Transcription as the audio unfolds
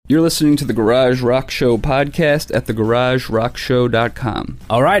You're listening to the Garage Rock Show podcast at thegaragerockshow.com.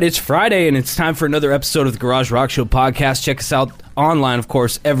 All right, it's Friday, and it's time for another episode of the Garage Rock Show podcast. Check us out online, of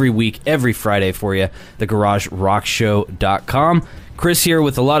course, every week, every Friday for you, thegaragerockshow.com. Chris here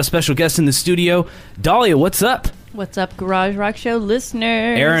with a lot of special guests in the studio. Dahlia, what's up? What's up, Garage Rock Show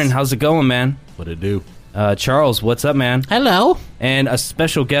listeners? Aaron, how's it going, man? What it do? Charles, what's up, man? Hello. And a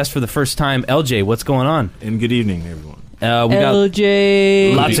special guest for the first time, LJ, what's going on? And good evening, everyone. We got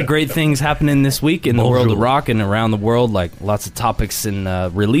LJ. lots of great things happening this week in the world of rock and around the world, like lots of topics and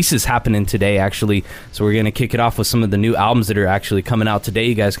releases happening today, actually. So we're going to kick it off with some of the new albums that are actually coming out today.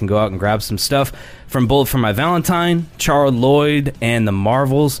 You guys can go out and grab some stuff from Bullet for My Valentine, Charles Lloyd, and the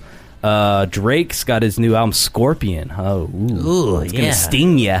Marvels. Drake's got his new album, Scorpion. It's going to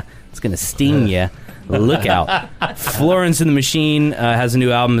sting ya. It's going to sting ya. Look out. Florence and the Machine has a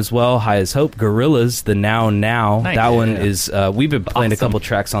new album as well, High as Hope. Gorillaz, the Now. Nice. That one is, we've been playing a couple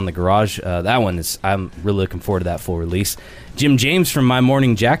tracks on the Garage. That one is, I'm really looking forward to that full release. Jim James from My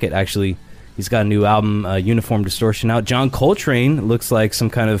Morning Jacket, actually, he's got a new album, Uniform Distortion, out. John Coltrane, looks like some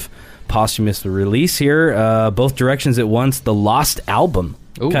kind of posthumous release here. Both Directions at Once, the Lost Album.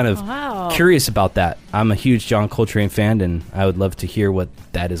 Ooh. Kind of Wow. curious about that. I'm a huge John Coltrane fan, and I would love to hear what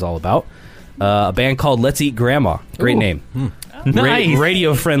that is all about. A band called Let's Eat Grandma. Great name. Nice.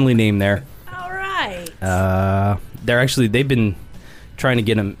 Radio-friendly name there. All right. They've been trying to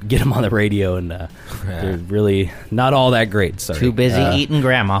get them on the radio, and they're really not all that great. Sorry. Too busy eating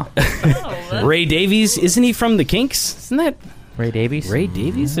grandma. Ray Davies, isn't he from the Kinks? Isn't that Ray Davies? Ray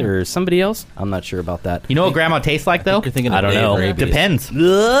Davies or somebody else? I'm not sure about that. You know what grandma tastes like, though? You're thinking I of don't Dave know. Rabies. Depends.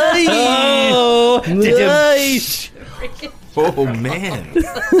 Oh, man.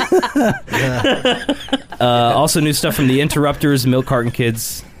 Also, new stuff from the Interrupters, Milk Carton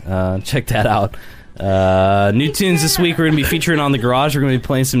Kids. Check that out. New tunes this week. We're going to be featuring on the Garage. We're going to be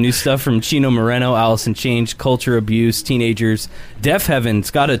playing some new stuff from Chino Moreno, Alice in Chains, Culture Abuse, Teenagers. Deaf Heaven's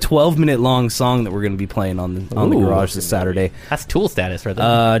got a 12-minute long song that we're going to be playing on the Garage this Saturday. That's Tool status right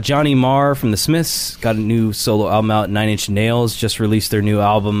there. Johnny Marr from the Smiths got a new solo album out. 9 Inch Nails just released their new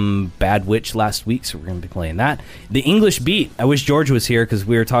album Bad Witch last week, so we're going to be playing that. The English Beat. I wish George was here because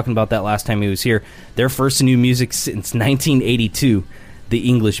we were talking about that last time he was here. Their first new music since 1982. The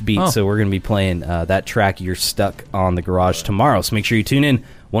English Beat. So we're going to be playing that track, You're Stuck, on the Garage tomorrow. So make sure you tune in,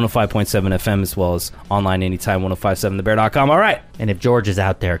 105.7 FM, as well as online anytime, 1057thebear.com. All right. And if George is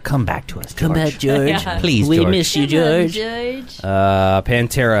out there, come back to us, George. Come back, George. Yeah. Please, We George. miss you, Come on, George. George.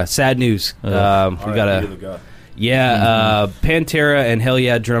 Pantera. Sad news. We got a... Yeah, Pantera and Hell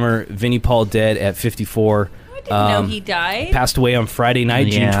Yeah drummer Vinnie Paul dead at 54. I didn't know he died. Passed away on Friday night,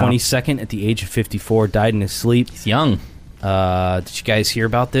 Yeah. June 22nd, at the age of 54. Died in his sleep. He's young. Did you guys hear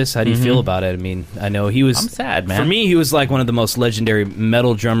about this? How do you feel about it? I mean, I know he was... I'm sad, man. For me, he was like one of the most legendary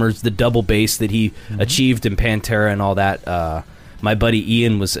metal drummers. The double bass that he achieved in Pantera and all that. My buddy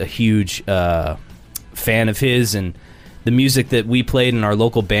Ian was a huge fan of his, and the music that we played in our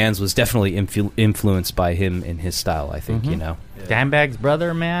local bands was definitely influenced by him and his style, I think, you know. Dimebag's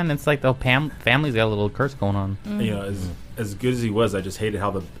brother, man. It's like the family's got a little curse going on. You know, as good as he was, I just hated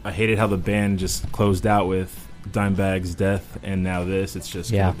how the band just closed out with Dimebag's death, and now this. It's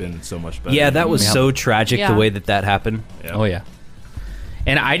just could have been so much better. Yeah, that was so tragic, Yeah. the way that happened. Yeah. Oh, yeah.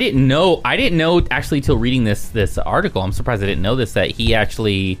 And I didn't know actually till reading this article. I'm surprised I didn't know this, that he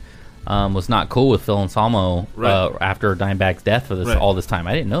actually was not cool with Phil Anselmo after Dimebag's death for all this time.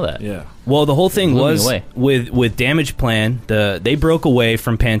 I didn't know that. Yeah. Well, the whole thing Blew me was away. with Damage Plan. They broke away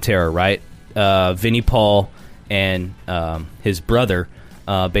from Pantera, right? Vinnie Paul and his brother,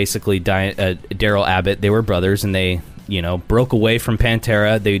 basically Daryl Abbott. They were brothers, and they broke away from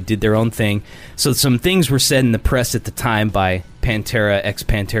Pantera. They did their own thing. So some things were said in the press at the time by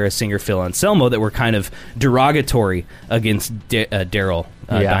ex-Pantera singer Phil Anselmo that were kind of derogatory against Daryl,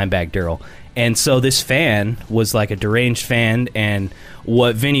 Dimebag Daryl. And so this fan was like a deranged fan, and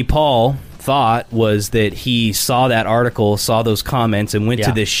what Vinnie Paul thought was that he saw that article, saw those comments, and went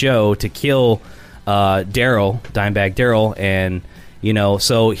to this show to kill Dimebag Daryl, and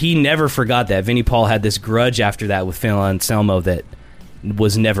so he never forgot that. Vinnie Paul had this grudge after that with Phil Anselmo that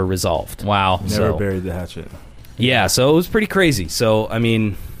was never resolved. Wow. Never buried the hatchet. Yeah, so it was pretty crazy. So, I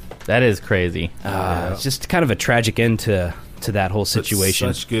mean... That is crazy. It's just kind of a tragic end to that whole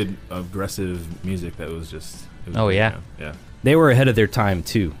situation. Such good, aggressive music that was just... Yeah. They were ahead of their time,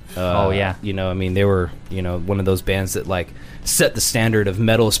 too. Yeah. I mean, they were, one of those bands that, like, set the standard of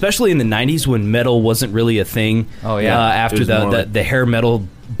metal, especially in the 90s when metal wasn't really a thing. Oh, yeah. After the hair metal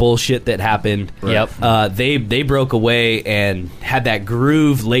bullshit that happened. Right. Yep. They broke away and had that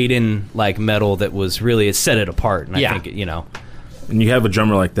groove laden like metal that was really, it set it apart. And I think, And you have a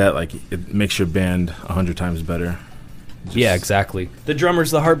drummer like that, like it makes your band 100 times better. Yeah, exactly. The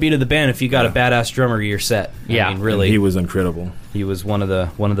drummer's the heartbeat of the band. If you got a badass drummer, you're set. Yeah. I mean, really. And he was incredible. He was one of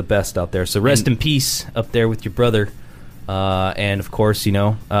the best out there. So rest in peace up there with your brother. And of course,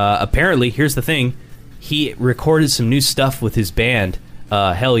 apparently, here's the thing: he recorded some new stuff with his band.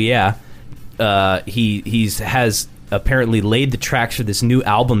 Hell yeah! He has apparently laid the tracks for this new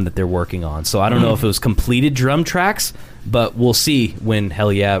album that they're working on. So I don't know if it was completed drum tracks, but we'll see when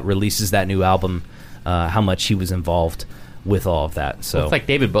Hell Yeah releases that new album. How much he was involved with all of that. So it's like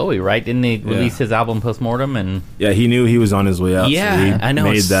David Bowie, right? Didn't he release his album Postmortem? And he knew he was on his way out. Yeah, so I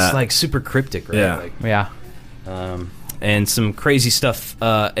know. It's that. like super cryptic, right? Yeah. And some crazy stuff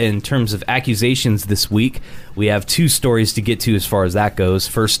in terms of accusations this week. We have 2 stories to get to as far as that goes.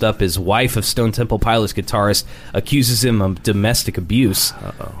 First up is wife of Stone Temple Pilots guitarist accuses him of domestic abuse.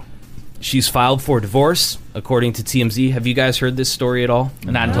 Uh-oh. She's filed for divorce, according to TMZ. Have you guys heard this story at all?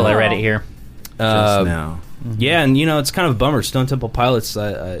 Not until I read it here. Just now. Yeah, and it's kind of a bummer. Stone Temple Pilots,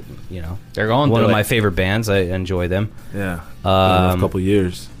 they're going one through of it. my favorite bands. I enjoy them. Yeah, a couple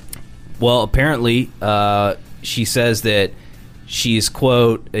years. Well, apparently, she says that she's,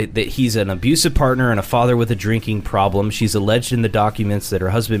 quote, that he's an abusive partner and a father with a drinking problem. She's alleged in the documents that her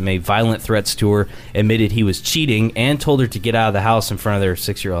husband made violent threats to her, admitted he was cheating, and told her to get out of the house in front of their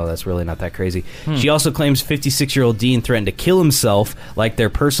 6-year-old. That's really not that crazy. She also claims 56-year-old Dean threatened to kill himself, like their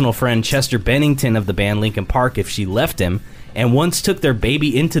personal friend Chester Bennington of the band Linkin Park, if she left him, and once took their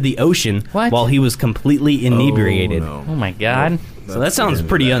baby into the ocean while he was completely inebriated. Oh my God. So that sounds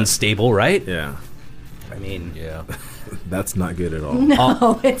pretty unstable, right? Yeah. I mean, yeah. That's not good at all.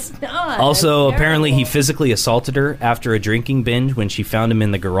 No, it's not. Also, That's apparently, he terrible. physically assaulted her after a drinking binge when she found him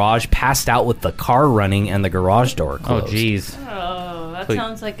in the garage, passed out with the car running and the garage door closed. Oh, jeez. Oh, that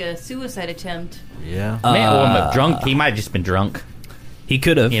sounds like a suicide attempt. Yeah. Man, drunk. He might have just been drunk. He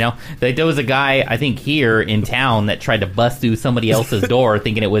could have. There was a guy, I think, here in town that tried to bust through somebody else's door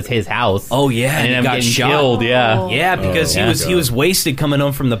thinking it was his house. Oh, yeah. And he ended up got getting shot. killed, yeah. Yeah, because he was wasted coming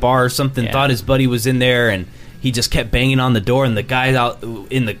home from the bar or something, thought his buddy was in there, and he just kept banging on the door, and the guy out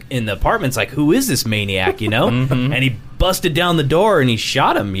in the apartment's like, who is this maniac, And he busted down the door, and he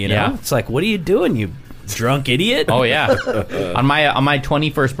shot him, Yeah. It's like, what are you doing, you drunk idiot? Oh, yeah. on my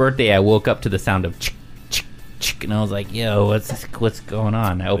 21st birthday, I woke up to the sound of chick, chick, chick, and I was like, yo, what's going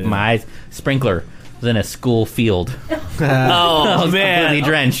on? I opened my eyes. Sprinkler was in a school field. Oh, man. Completely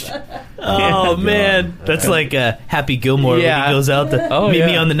drenched. Oh, man. That's like Happy Gilmore when he goes out to meet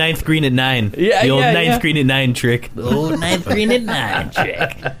me on the 9th green at 9. Yeah, the old 9th green at 9 trick. The old 9th green at 9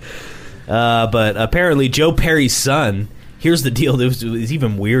 trick. But apparently Joe Perry's son, here's the deal, this was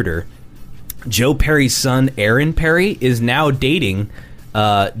even weirder. Joe Perry's son, Aaron Perry, is now dating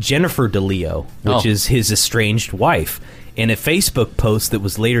Jennifer DeLeo, which is his estranged wife. In a Facebook post that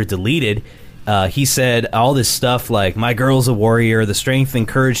was later deleted, he said all this stuff like, my girl's a warrior, the strength and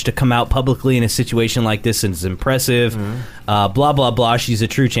courage to come out publicly in a situation like this is impressive, blah, blah, blah, she's a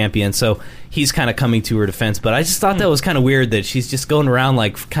true champion. So he's kind of coming to her defense. But I just thought that was kind of weird that she's just going around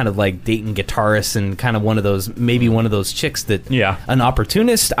like kind of like dating guitarists and kind of one of those chicks that an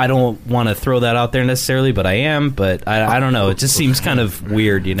opportunist. I don't want to throw that out there necessarily, but I am. But I don't know. It just seems kind of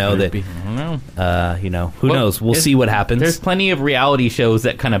weird, that, I don't know. Who knows? We'll see what happens. There's plenty of reality shows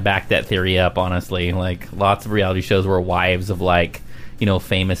that kind of back that theory up, honestly. Like lots of reality shows where wives of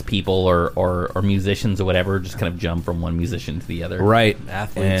famous people or musicians or whatever just kind of jump from one musician to the other. Right.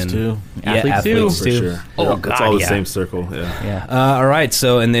 Athletes too. Athletes too. Sure. Oh, God, God, it's all the same circle. Yeah. All right.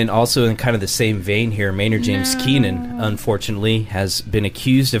 So, and then also in kind of the same vein here, Maynard James Keenan, unfortunately, has been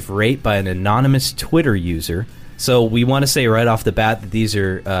accused of rape by an anonymous Twitter user. So we want to say right off the bat that these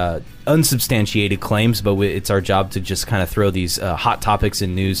are unsubstantiated claims, but it's our job to just kind of throw these hot topics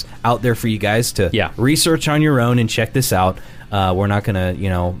and news out there for you guys to research on your own and check this out. We're not going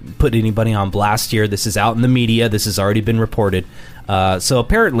to, put anybody on blast here. This is out in the media. This has already been reported. So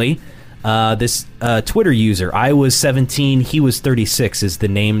apparently, this Twitter user, I was 17, he was 36, is the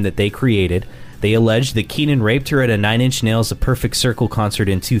name that they created. They alleged that Keenan raped her at a Nine Inch Nails A Perfect Circle concert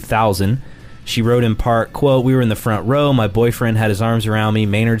in 2000. She wrote in part, quote, we were in the front row. My boyfriend had his arms around me.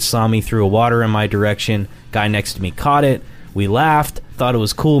 Maynard saw me, threw a water in my direction. Guy next to me caught it. We laughed, thought it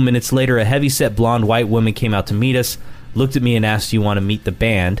was cool. Minutes later, a heavyset blonde white woman came out to meet us, looked at me and asked, do you want to meet the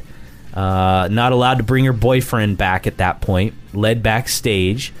band? Not allowed to bring her boyfriend back at that point. Led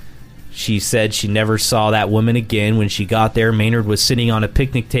backstage. She said she never saw that woman again. When she got there, Maynard was sitting on a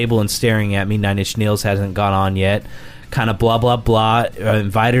picnic table and staring at me. Nine Inch Nails hasn't gone on yet. Kind of blah, blah, blah.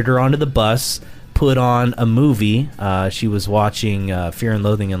 Invited her onto the bus. Put on a movie. She was watching Fear and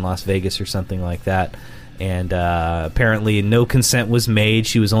Loathing in Las Vegas or something like that. and apparently no consent was made.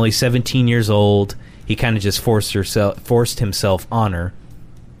 She was only 17 years old. He kind of just forced himself on her.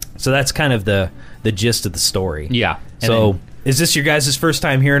 So that's kind of the gist of the story. Yeah. So is this your guys' first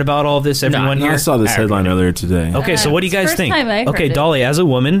time hearing about all of this? Everyone here? I saw this headline earlier today. Okay, so what do you guys First think? time I heard Okay, it. Dolly, as a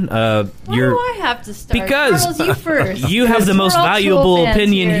woman, Why do I have to start? Because Charles, you first. you have the We're most all valuable Tool fans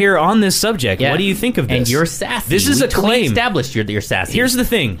opinion here on this subject. Yeah. What do you think of this? And you're sassy. This is We a claim. established you're sassy. Here's the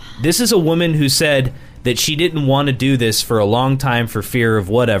thing. This is a woman who said that she didn't want to do this for a long time for fear of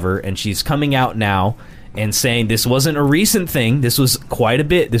whatever, and she's coming out now and saying this wasn't a recent thing. This was quite a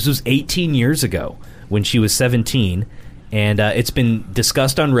bit. This was 18 years ago when she was 17, and it's been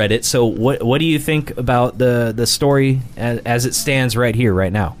discussed on Reddit. So what do you think about the story as it stands right here,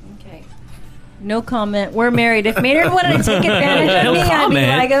 right now? Okay. No comment. We're married. If Maynard wanted to take advantage of No me, comment.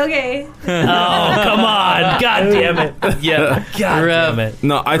 I'd be like, okay. Oh, come on. God damn it. Yeah. God damn it.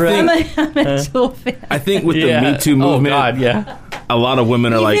 No, I I'm think a Tool fan. I think with Yeah. the Me Too Oh, movement, God, yeah. a lot of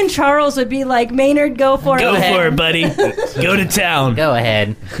women are Even like, Charles would be like, Maynard, go for it. Go for it, buddy. Go to town. Go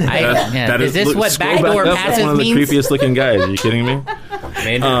ahead. that is this look, what scroll back backdoor up, that's one of passive the means? creepiest looking guys. Are you kidding me?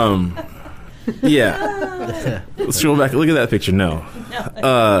 Maynard. Yeah. Scroll back. Look at that picture. No.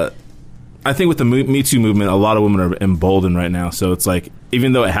 I think with the Me Too movement, a lot of women are emboldened right now. So it's like,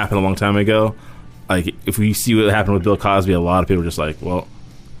 even though it happened a long time ago, like if we see what happened with Bill Cosby, a lot of people are just like, well,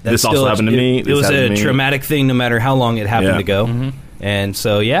 this also happened to me. It was a traumatic thing, no matter how long it happened Yeah. to go. And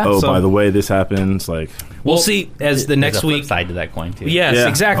so, yeah. Oh, so by the way, this happens. Like, we'll see as the There's next a flip week. side to that coin, too. Yes, Yeah.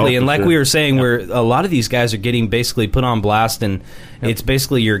 exactly. Oh, And for like sure. we were saying, where a lot of these guys are getting basically put on blast, and it's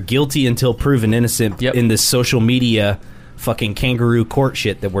basically you're guilty until proven innocent Yep. in this social media fucking kangaroo court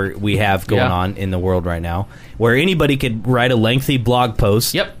shit that we have going Yeah. on in the world right now, where anybody could write a lengthy blog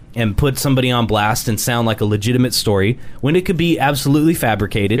post Yep. and put somebody on blast and sound like a legitimate story when it could be absolutely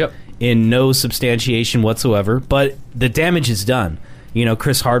fabricated Yep. in no substantiation whatsoever, but the damage is done. You know,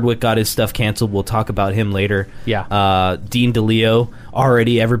 Chris Hardwick got his stuff canceled. We'll talk about him later. Yeah. Dean DeLeo,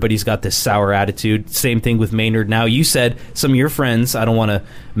 already everybody's got this sour attitude. Same thing with Maynard. Now, you said some of your friends, I don't want to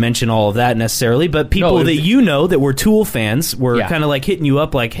mention all of that necessarily, but people No, that you know that were Tool fans were Yeah. kind of like hitting you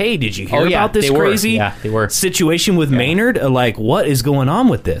up like, hey, did you hear Oh, yeah, about this they were. crazy Yeah, they were. situation with Maynard? Like, what is going on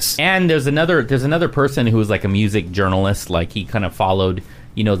with this? And there's another person who was like a music journalist, like he kind of followed,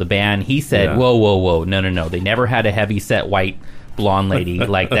 the band. He said, Yeah. whoa, no. They never had a heavy set white blonde lady.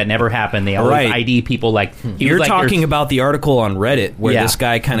 Like that never happened. They always Right. ID people like he You're was like, talking there's- about the article on Reddit where Yeah. this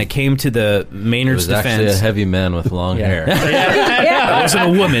guy kind of came to the It Maynard's was actually a defense. heavy man with long hair. It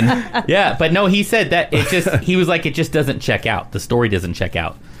wasn't a woman. Yeah, but no, he said that he was like, it just doesn't check out. The story doesn't check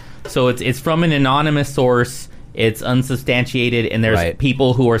out. So it's from an anonymous source. It's unsubstantiated, and there's Right.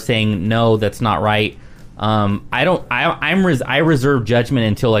 people who are saying no, that's not right. I reserve judgment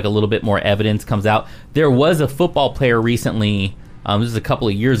until like a little bit more evidence comes out. There was a football player recently. This was a couple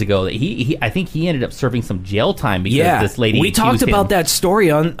of years ago. That I think he ended up serving some jail time because this lady. we talked accused about him. that story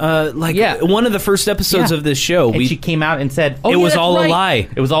on one of the first episodes Yeah. of this show. And she came out and said, "Oh, it yeah, was that's all right. a lie.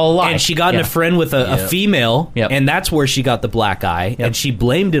 It was all a lie." And she got in a friend with a female, Yep. and that's where she got the black eye, and she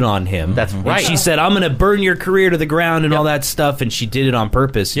blamed it on him. That's And right. she said, "I'm going to burn your career to the ground" and all that stuff, and she did it on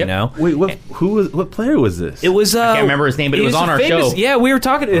purpose. You Yep. know. wait, what player was this? It was. I can't remember his name, but it was on a our famous, show. Yeah, we were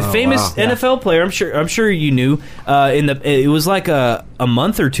talking. A famous wow. NFL player. I'm sure you knew. It was like a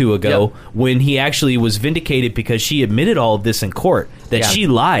month or two ago when he actually was vindicated because she admitted all of this in court that Yeah. she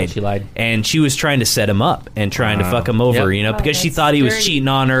lied. She lied. And she was trying to set him up and trying to fuck him over. Yep. You know, Oh, because she that's thought he was dirty. cheating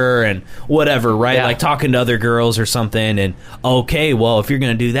on her and whatever. Right, Yeah. like talking to other girls or something. And okay, well, if you're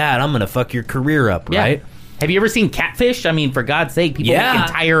gonna do that, I'm gonna fuck your career up. Yeah. Right. Have you ever seen Catfish? I mean, for God's sake, people Yeah. make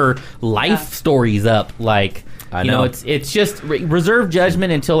entire life stories up. Like, I you know, know. it's just reserve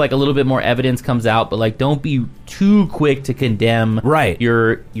judgment until like a little bit more evidence comes out. But like, don't be too quick to condemn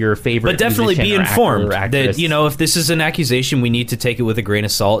your favorite. But definitely be musician or informed actor or that, actress. you know, if this is an accusation, we need to take it with a grain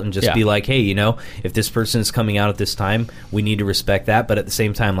of salt and just Yeah. be like, hey, you know, if this person is coming out at this time, we need to respect that. But at the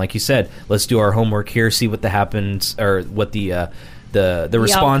same time, like you said, let's do our homework here, see what happens or what the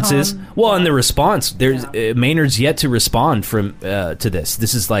response is. outcome. Well, and the response, there's Maynard's yet to respond from to this.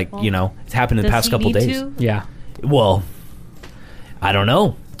 This is like, you know, it's happened in the Does past he couple need days. to? yeah. Well, I don't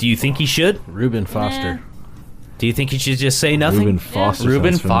know. Do you think he should? Reuben Foster. Do you think he should just say nothing? Reuben Foster.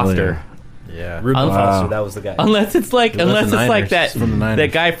 Reuben sounds familiar. Foster. Yeah. Reuben Wow. Foster, that was the guy. Unless it's like, was the like Niners. that It's from the Niners.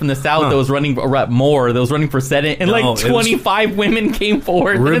 that guy from the South that was running that was running for Senate, and No, like it was- 25 women came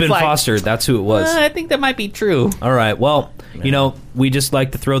forward. and Reuben it's like, Foster, that's who it was. I think that might be true. All right. Well, you know, we just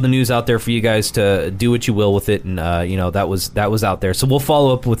like to throw the news out there for you guys to do what you will with it, and you know, that was out there. So we'll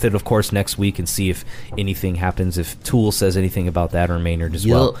follow up with it, of course, next week and see if anything happens, if Tool says anything about that or Maynard as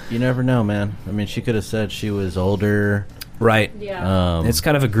well. You never know, man. I mean, she could have said she was older. Right. Yeah. It's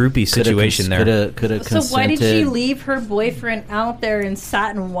kind of a groupie situation there. Could have So why did she leave her boyfriend out there and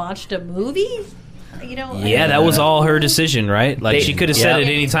sat and watched a movie? You know. Yeah, that was all her decision, right? Like, she could have said at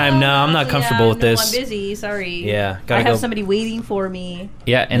any time, "No, I'm not comfortable with this. I'm busy. Sorry. Yeah, I gotta have go." somebody waiting for me.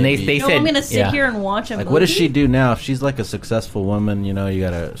 Yeah, and they No, said I'm gonna sit yeah. here and watch a movie. What does she do now? If she's like a successful woman, you know, you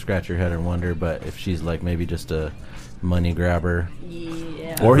gotta scratch your head and wonder. But if she's like maybe just a money grabber,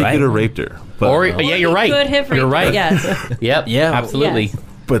 Yeah. Or he Right. could have raped her. But, Or yeah, you're right. Could have You're raped her, right. Yes. Yep. Yeah. Absolutely. Yes.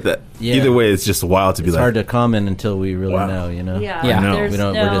 but that, Yeah. either way, it's just wild to be it's like, hard to comment until we really Wow. know. You know. Yeah. Yeah. No. There's We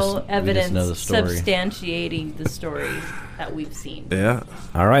don't- no we just evidence know the story. substantiating the stories that we've seen. yeah.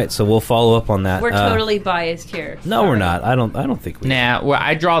 All right, so we'll follow up on that. We're totally biased here. No, we're Sorry. not. I don't think we. Nah, well,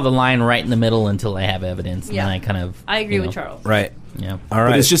 I draw the line right in the middle until I have evidence, and Yeah. then I kind of. I agree you with know, Charles. Right. Yeah. All But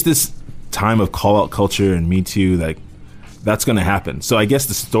right. it's just this time of call out culture and Me Too, like, that's going to happen. So I guess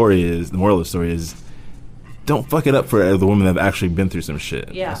the moral of the story is, don't fuck it up for the women that have actually been through some shit.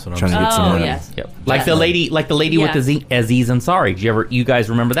 Yeah. That's what I'm Trying to get some Oh, money. yes. Yep. Like the lady Yeah. with Aziz Ansari. You guys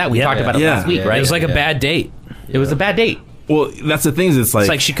remember that? We Yeah. talked about it Yeah. last week, Yeah. right? It was like a bad date. It was a bad date. Well, that's the thing is, it's like, It's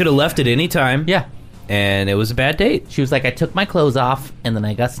like she could have left at any time. Yeah. And it was a bad date. She was like, I took my clothes off, and then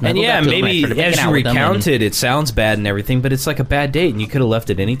I got snuggled And yeah, up to him, and I maybe started making as you out with him, and- recounted, it sounds bad and everything, but it's like a bad date, and you could have left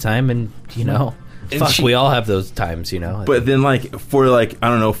at any time, and you know, And fuck, we all have those times, you know. but then, like, for, like, I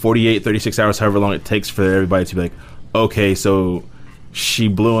don't know, 48, 36 hours, however long it takes for everybody to be like, okay, so she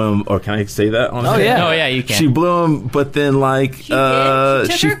blew him, or can I say that on Oh, here? yeah. Oh, yeah, you can. She blew him, but then, like, She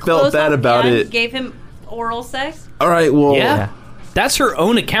did. She she took her felt clothes bad off about and it. Gave him oral sex. All right, well, yeah, that's her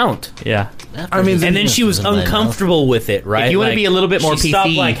own account. Yeah. I mean, And then she was uncomfortable with it, right? If you wanna be a little bit more she stopped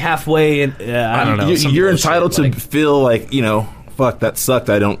PC. like halfway, and I don't know. some You're bullshit, entitled to like- feel like, you know, fuck, that sucked.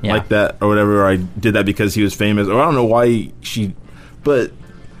 I don't Yeah. like that, or whatever. Or I did that because he was famous, or I don't know why but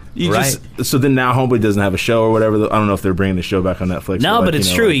you Right. just. So then now Homeboy doesn't have a show or whatever. I don't know if they're bringing the show back on Netflix. No, like, but it's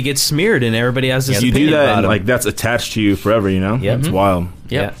you know, true. like, He gets smeared, and everybody has this you do opinion that, about and him. like that's attached to you forever. You know, Yep. it's Mhm. wild.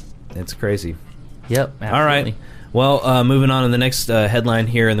 Yep. Yeah, it's crazy. Yep. All right. Well, moving on to the next headline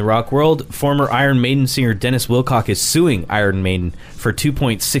here in the rock world. Former Iron Maiden singer Dennis Wilcock is suing Iron Maiden for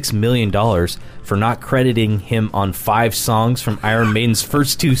 $2.6 million for not crediting him on 5 songs from Iron Maiden's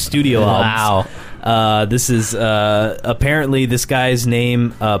first 2 studio albums. Wow. This is apparently this guy's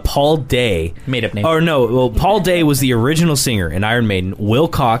name, Paul Day. Made up name. Or no, well, Paul Day was the original singer in Iron Maiden.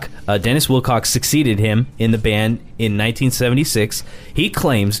 Wilcock, Dennis Wilcock succeeded him in the band in 1976. He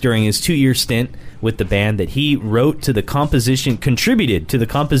claims during his 2-year stint with the band that he contributed to the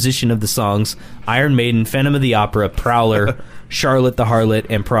composition of the songs Iron Maiden, Phantom of the Opera, Prowler, Charlotte the Harlot,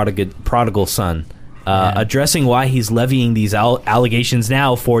 and Prodigal Son. Addressing why he's levying these allegations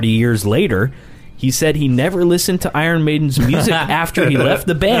now, 40 years later, he said he never listened to Iron Maiden's music after he left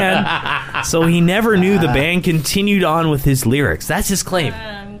the band, so he never knew the band continued on with his lyrics. That's his claim.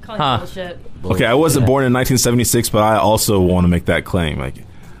 I'm calling Huh. bullshit. Okay, I wasn't born in 1976, but I also want to make that claim. Like,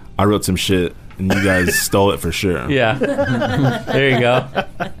 I wrote some shit, and you guys stole it for sure. Yeah. There you go.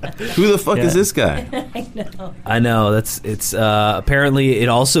 Who the fuck is this guy? I know it's apparently it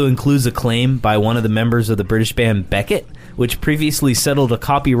also includes a claim by one of the members of the British band Beckett, which previously settled a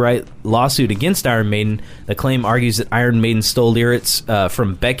copyright lawsuit against Iron Maiden. The claim argues that Iron Maiden stole lyrics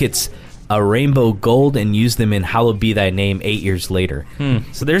from Beckett's Rainbow Gold and used them in Hallowed Be Thy Name 8 years later.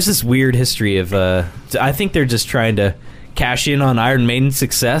 So there's this weird history of I think they're just trying to cash in on Iron Maiden's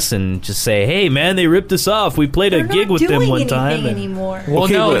success and just say, hey man, they ripped us off. We played They're a gig not with them doing one time. anything and- anymore. Well,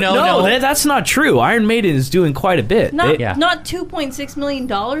 Okay, no, but- no. that's not true. Iron Maiden is doing quite a bit. Not They- Yeah. not $2.6 million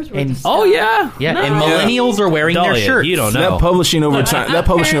worth And- of stuff. Oh yeah, Yeah, No. and millennials are wearing their Dahlia, shirts. you don't know. That publishing over time. That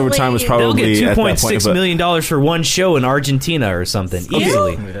publishing over time was They'll They'll probably get at that point. $2.6 but million for one show in Argentina or something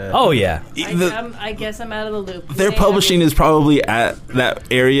easily. Yeah. Oh yeah, I guess I'm out of the loop. their publishing is probably at that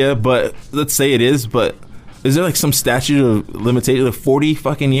area, but let's say it is. But is there like some statute of limitation of 40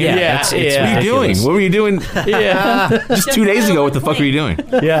 fucking years? Yeah, Yeah, it's What are you doing? ridiculous. What were you doing Yeah. just 2 days ago? What the fuck were you doing?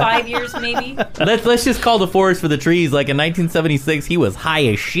 5 years maybe. Let's just call the forest for the trees. Like in 1976, he was high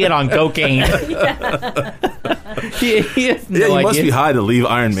as shit on cocaine. he has no Yeah, you idea. must be high to leave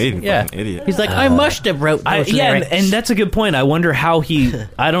Iron Maiden. Yeah. Fucking idiot. He's like, I must have wrote those Yeah, lyrics. and that's a good point. I wonder how he.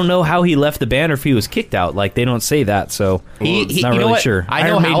 I don't know how he left the band or if he was kicked out. Like they don't say that, so He- not you know really what? sure. I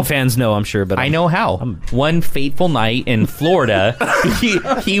know Iron Maiden how. fans know, I'm sure, but I know how. One fateful night in Florida,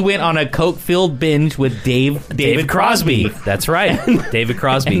 he went on a coke-filled binge with David Crosby. That's right, David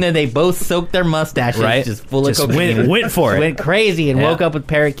Crosby. And then they both soaked their mustaches Right. just full Just of cocaine. went for it. Went crazy and Yeah. woke up with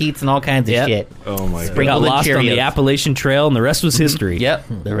parakeets and all kinds of Yep. shit. Oh my god. Got Sprinkled in lost on the Cheerios. Appalachian Trail, and the rest was history. Yep,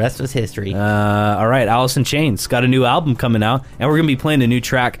 the rest was history. All right, Alice in Chains got a new album coming out, and we're going to be playing a new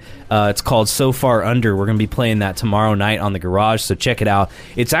track. It's called So Far Under. We're going to be playing that tomorrow night on the Garage, so check it out.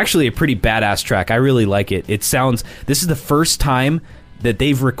 It's actually a pretty badass track. I really like it. It sounds... This is the first time that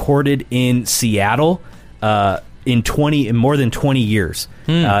they've recorded in Seattle in more than 20 years.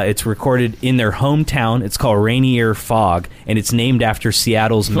 It's recorded in their hometown. It's called Rainier Fog, and it's named after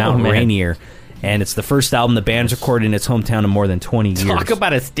Seattle's Mount man. Rainier. And it's the first album the band's recorded in its hometown in more than 20 years. Talk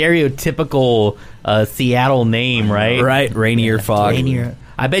about a stereotypical Seattle name, right? Right, Rainier Fog. Rainier.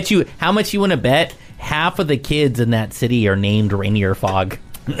 I bet you, how much you want to bet? Half of the kids in that city are named Rainier Fog.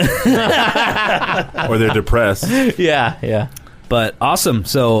 Or they're depressed. Yeah. But awesome.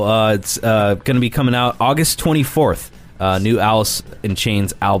 So it's going to be coming out August 24th. New Alice in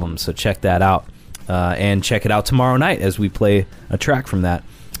Chains album. So check that out. And check it out tomorrow night as we play a track from that.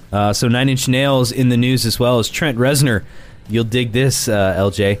 So 9 Inch Nails in the news as well as Trent Reznor. You'll dig this,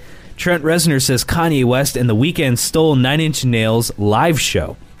 LJ. Trent Reznor says Kanye West and The Weeknd stole 9 Inch Nails live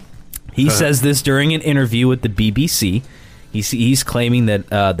show. He says this during an interview with the BBC. He's claiming that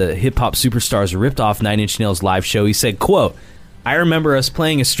the hip-hop superstars ripped off 9 Inch Nails live show. He said, quote, I remember us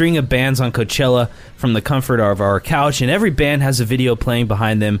playing a string of bands on Coachella from the comfort of our couch, and every band has a video playing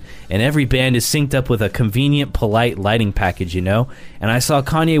behind them, and every band is synced up with a convenient, polite lighting package, you know? And I saw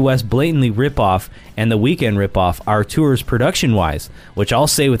Kanye West blatantly rip off, and The Weeknd rip off, our tours production-wise, which I'll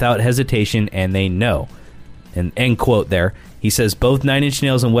say without hesitation, and they know. And end quote there. He says both 9 Inch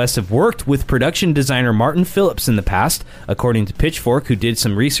Nails and West have worked with production designer Martin Phillips in the past, according to Pitchfork, who did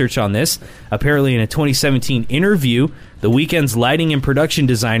some research on this. Apparently, in a 2017 interview, The Weeknd's lighting and production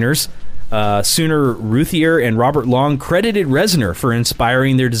designers, Sooner Ruthier and Robert Long, credited Reznor for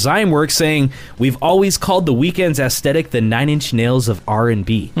inspiring their design work, saying, "We've always called The Weeknd's aesthetic the 9 Inch Nails of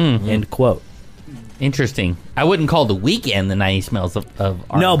R&B." End quote. Interesting. I wouldn't call The Weeknd the 90 smells of No,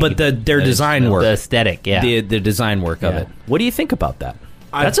 R&B, but their design work. the aesthetic, yeah. The design work of Yeah. it. What do you think about that?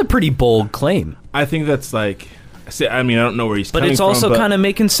 I- That's a pretty bold claim. I think that's like. I mean, I don't know where he's But coming it's from. also but kind of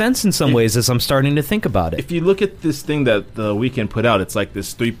making sense in some ways as I'm starting to think about it. if you look at this thing that The Weeknd put out, it's like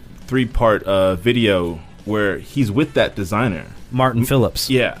this three-part video where he's with that designer. Martin Phillips.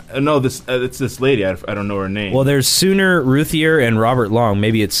 Yeah, no, it's this lady. I don't know her name. Well, there's Sooner Ruthier and Robert Long.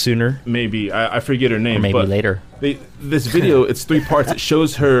 Maybe it's Sooner. Maybe I forget her name. Or maybe but later. This video, it's 3 parts. It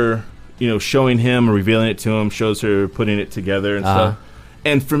shows her, showing him or revealing it to him. Shows her putting it together and stuff.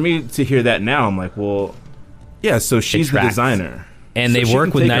 And for me to hear that now, I'm like, well, yeah. So she's the tracks. designer, And So they she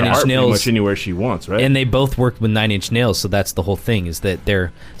work can with take her 9 Inch art pretty Nails. much anywhere she wants, right? And they both worked with 9 Inch Nails, so that's the whole thing, is that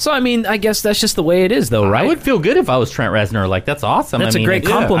they're... So, I mean, I guess that's just the way it is, though, right? I would feel good if I was Trent Reznor. Like, that's awesome. That's I a mean, great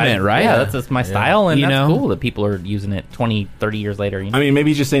compliment, right? Yeah, that's my style, and You that's know? cool that people are using it 20, 30 years later. I mean, maybe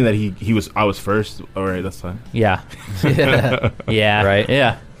he's just saying that I was first. All right, that's fine. Yeah. Yeah. Right.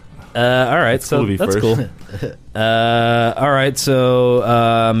 Yeah. All right, It's so cool to be that's first. cool. All right, so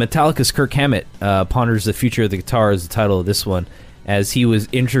Metallica's Kirk Hammett ponders the future of the guitar is the title of this one. As he was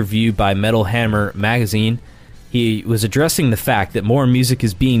interviewed by Metal Hammer magazine, he was addressing the fact that more music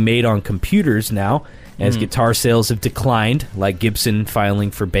is being made on computers now, as guitar sales have declined, like Gibson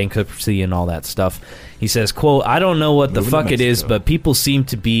filing for bankruptcy and all that stuff. He says, quote, I don't know what the Moving to fuck it is, Mexico. but people seem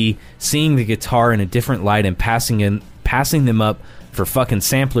to be seeing the guitar in a different light and passing them up for fucking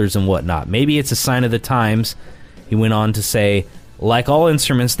samplers and whatnot. Maybe it's a sign of the times. He went on to say, like all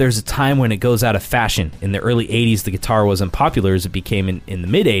instruments, there's a time when it goes out of fashion. In the early 80s, the guitar wasn't popular as it became in the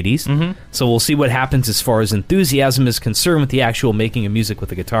mid-80s. So we'll see what happens as far as enthusiasm is concerned with the actual making of music with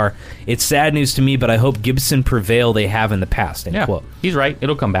the guitar. It's sad news to me, but I hope Gibson prevail they have in the past. End Yeah. quote. He's right.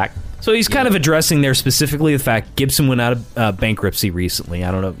 It'll come back. So he's kind of addressing there specifically the fact Gibson went out of bankruptcy recently.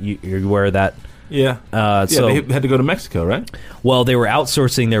 I don't know if you're aware of that. Yeah. So they had to go to Mexico, right? well, they were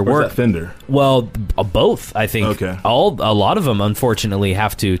outsourcing their Where's work. that Fender? Well, both, I think. Okay. A lot of them, unfortunately,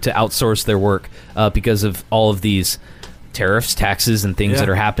 have to outsource their work because of all of these tariffs, taxes, and things Yeah. that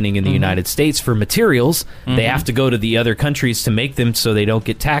are happening in the United States for materials. They have to go to the other countries to make them so they don't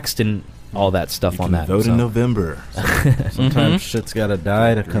get taxed and all that stuff on that. Vote so. in November. Sometimes shit's got to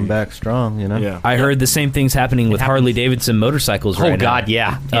die to come back strong, you know? Yeah. I heard the same thing's happening with Harley Davidson motorcycles right now. Oh God,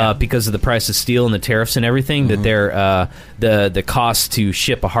 yeah. Because of the price of steel and the tariffs and everything, that they're the cost to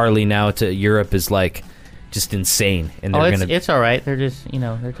ship a Harley now to Europe is like just insane. And they're it's all right. They're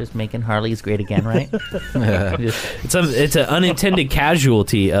just making Harleys great again, right? it's an unintended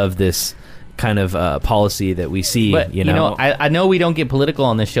casualty of this kind of policy that we see. But you know, I know we don't get political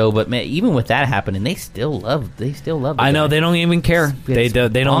on this show, but man, even with that happening, they still love. The I know guy. they don't even care. They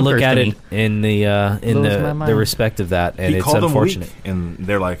don't look bonkers at to it me. in Blows my the mind. respect of that, and He it's called them unfortunate. weak, and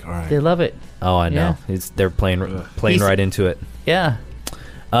they're like, all right. They love it. Oh, I know. Yeah. They're playing He's- right into it. Yeah.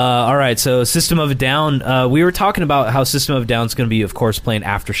 All right, so System of a Down. We were talking about how System of a Down is going to be, of course, playing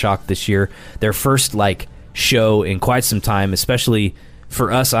Aftershock this year. Their first show in quite some time, especially for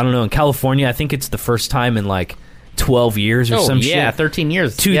us. I don't know, in California, I think it's the first time in 12 years or some shit. 13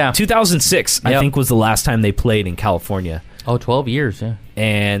 years. Yeah. 2006, I Yep. think, was the last time they played in California. 12 years. Yeah.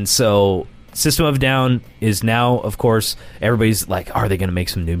 And so System of a Down is now, of course, everybody's like, are they going to make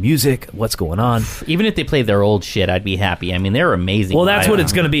some new music? What's going on? Even if they played their old shit, I'd be happy. I mean, they're amazing. Well, that's live. what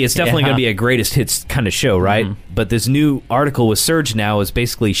it's going to be. It's definitely Yeah. going to be a greatest hits kind of show, right? But this new article with Surge now is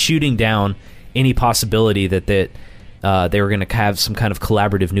basically shooting down any possibility that they were going to have some kind of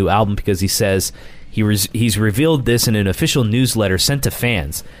collaborative new album, because he says he's revealed this in an official newsletter sent to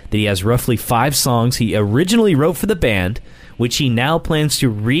fans, that he has roughly 5 songs he originally wrote for the band, which he now plans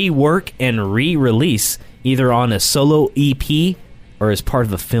to rework and re-release either on a solo EP or as part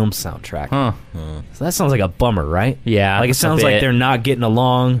of a film soundtrack. Huh. So that sounds like a bummer, right? Yeah, Like, it a sounds like bit. they're not getting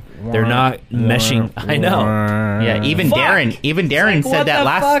along. They're not meshing. I know. Yeah, even Fuck. Darren It's like, said what that the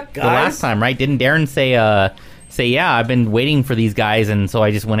last fuck, the last guys? time, right? Didn't Darren say yeah, I've been waiting for these guys, and so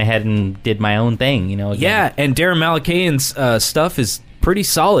I just went ahead and did my own thing, again. Yeah, and Darren Malakian's stuff is pretty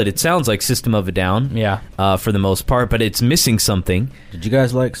solid. It sounds like System of a Down, for the most part, but it's missing something. Did you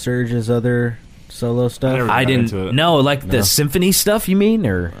guys like Surge's other solo stuff? I into didn't it. know, the symphony stuff. You mean,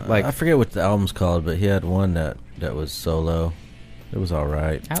 or I forget what the album's called, but he had one that was solo. It was all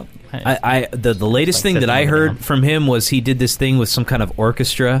right. the latest Like thing that System I of a heard Down. from him was he did this thing with some kind of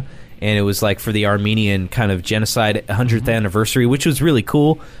orchestra, and it was for the Armenian kind of genocide 100th anniversary, which was really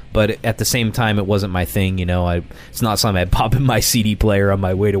cool. But at the same time, it wasn't my thing. It's not something I'd pop in my CD player on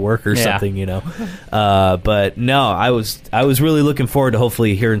my way to work or something. But no, I was really looking forward to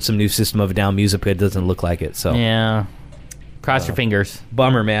hopefully hearing some new System of a Down music. But it doesn't look like it. So Yeah. Cross your fingers.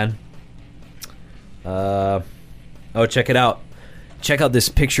 bummer, man. Check it out. Check out this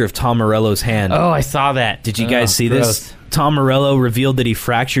picture of Tom Morello's hand. Oh, I saw that. Did you guys see gross. this? Tom Morello revealed that he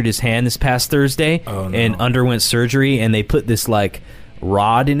fractured his hand this past Thursday and underwent surgery, and they put this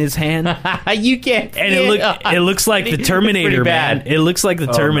rod in his hand, You can't. and it looks like the Terminator, Pretty man. bad. It looks like the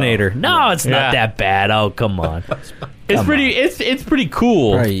Terminator. No, it's Yeah. not that bad. Oh, come on. It's pretty. It's pretty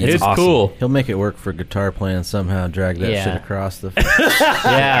cool. Right, It's awesome. cool. He'll make it work for guitar playing somehow. Drag that Yeah. shit across the.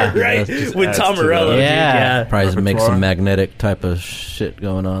 Yeah. Right? Just With adds Tom to Morello, the- dude, Yeah. Probably make Repertoire. some magnetic type of shit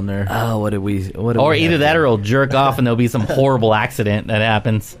going on there. Oh, what did we? What did Or we either have that, here? or he'll jerk off, and there'll be some horrible accident that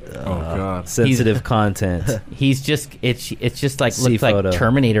happens. Oh God. sensitive content. He's just. It's just like See looks photo. like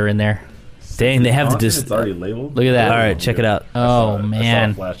Terminator in there. Dang, they have the It's already labeled. Look at that. All right, check it out. Oh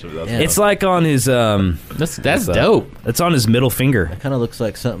man, Flash of it. It's on his that's dope. It's on his middle finger. Kind of looks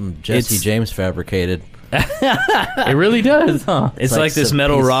like something Jesse It's- James fabricated. It really does, huh? It's like like this some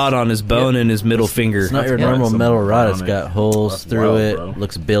metal piece- rod on his bone and his middle finger. It's not your Yeah. normal Some metal rod. It's on it. got holes That's through wild, it. bro.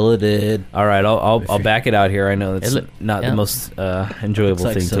 Looks billeted. All right, I'll back it out here. I know it's It look- not yeah. the most enjoyable Looks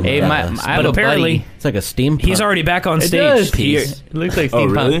like thing to some- look Hey, at. I But have a apparently- buddy. It's like a steampunk. He's already back on It stage. does. He- It looks like Oh,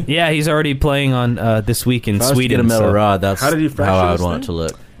 steampunk. really? yeah, he's already playing on this week in If I was to Sweden. get a metal so- rod, that's How did he fracture how I would this want it thing? to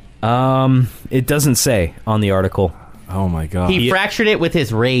look. It doesn't say on the article. Oh my God. He fractured it with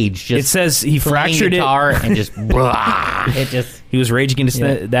his rage. Just It says he playing fractured it. guitar and just it just He was rage against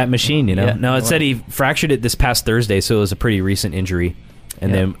that machine, Yeah. No, it said he fractured it this past Thursday, so it was a pretty recent injury,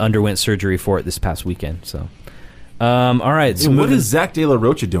 and then underwent surgery for it this past weekend. So, all right. So What moving- is Zach De La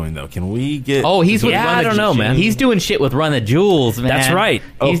Rocha doing though? Can we get? Oh, he's with Yeah, Run I the don't know, man. He's doing shit with Run the Jewels, man. That's right.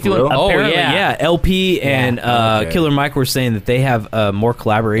 He's Oh, for doing. real? Oh Apparently, yeah. LP and Okay. Killer Mike were saying that they have more Yeah,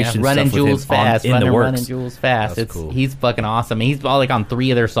 collaboration running stuff with Jewels him fast, in the running works. Jewels fast. That's It's cool. He's fucking awesome. He's on 3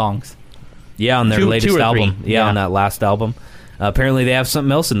 of their songs. Yeah, on their Two latest or three. album. Yeah, Yeah. on that last album. Apparently, they have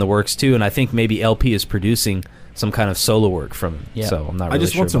something else in the works too, and I think maybe LP is producing some kind of solo work from him. Yeah. So I'm not. I Really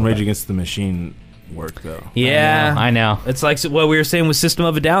just sure want some about Rage that. Against the Machine work though. Yeah, I know. It's like what we were saying with System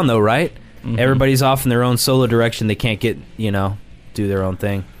of a Down, though, right? Mm-hmm. Everybody's off in their own solo direction. They can't get do their own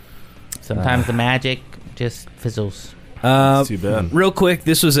thing. Sometimes the magic just fizzles. Too bad. Real quick,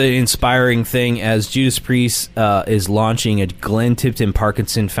 this was an inspiring thing as Judas Priest is launching a Glenn Tipton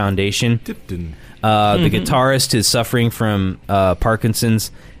Parkinson Foundation. Tipton. The guitarist is suffering from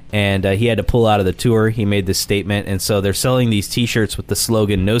Parkinson's, and he had to pull out of the tour. He made this statement, and so they're selling these T-shirts with the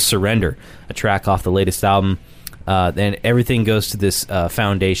slogan "No Surrender," a track off the latest album. Then everything goes to this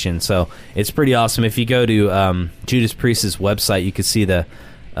foundation, so it's pretty awesome. If you go to Judas Priest's website, you can see the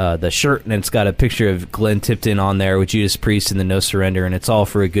shirt, and it's got a picture of Glenn Tipton on there with Judas Priest and the No Surrender, and it's all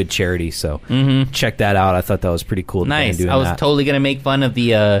for a good charity. So check that out. I thought that was pretty cool. Nice. I was totally gonna make fun of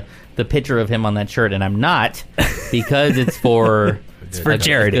the picture of him on that shirt, and I'm not, because it's for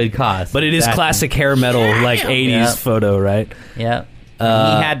charity, good cause. But it is classic hair metal, like 80s photo, right? Yeah. He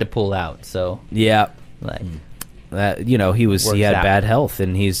had to pull out, so Yeah. like. He Works had out. bad health,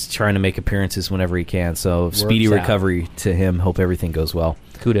 and he's trying to make appearances whenever he can. So speedy out. recovery to him. Hope everything goes well.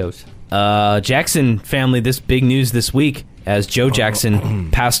 Kudos. Jackson family. This big news this week as Joe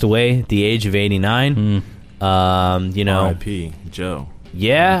Jackson passed away at the age of 89. R.I.P. Joe.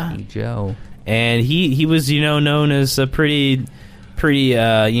 Yeah, Joe. and he was known as a pretty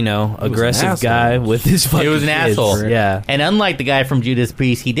aggressive asshole. guy with his fucking He was an kids. asshole. Yeah. And unlike the guy from Judas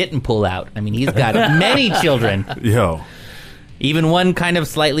Priest, he didn't pull out. I mean, he's got many children. Yo. Even one kind of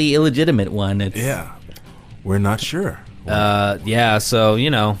slightly illegitimate one. It's, Yeah. We're not sure. So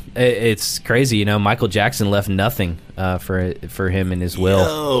it's crazy. Michael Jackson left nothing for him in his will.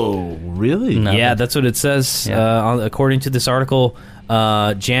 Oh, really? No. Yeah, that's what it says. Yeah. According to this article,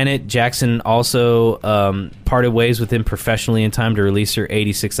 Janet Jackson also parted ways with him professionally in time to release her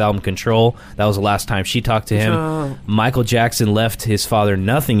 86th album, Control. That was the last time she talked to him. Michael Jackson left his father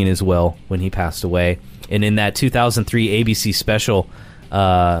nothing in his will when he passed away. And in that 2003 ABC special,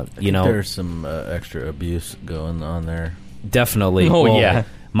 there's some extra abuse going on there. definitely. Oh, Well, yeah.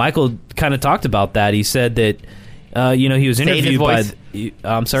 Michael kind of talked about that. He said that, he was Say it in his interviewed by... voice.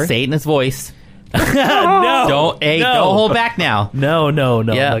 I'm sorry? Say it in his voice. No. Don't hold back now. No, Yeah. I'm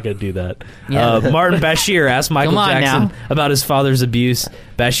not going to do that. Yeah. Martin Bashir asked Michael Come on Jackson now. about his father's abuse.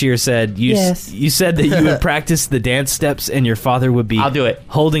 Bashir said, you said that you would practice the dance steps and your father would be I'll do it.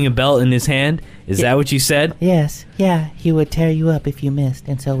 holding a belt in his hand. Is that what you said? Yes, yeah, he would tear you up if you missed.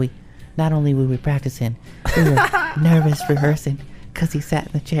 And so not only were we practicing, we were nervous rehearsing because he sat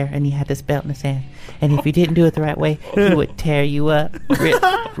in the chair and he had this belt in his hand. And if you didn't do it the right way, he would tear you up,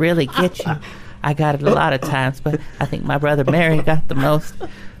 really get you. I got it a lot of times, but I think my brother Mary got the most.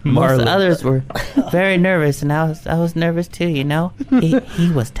 Most Marlon. others were very nervous, and I was nervous too.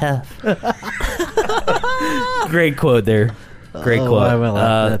 He was tough. Great quote there. Great quote. Why am I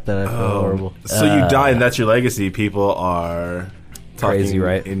laughing at that? I feel horrible. So you die and that's your legacy. People are talking Crazy,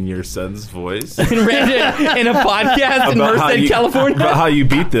 right? in your son's voice. In a podcast in how Merced, you, California. about how you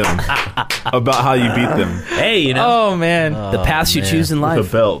beat them. About how you beat them. Hey, Oh, man. the paths you choose in With life.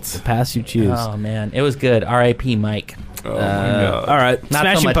 a belt. Paths you choose. Oh, man. It was good. R.I.P. Mike. Oh, my God. All right, Not so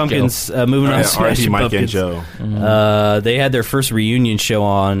Smashing much Pumpkins. Moving on. Yeah, to R.I.P. Smashing Mike Pumpkins. and Joe. They had their first reunion show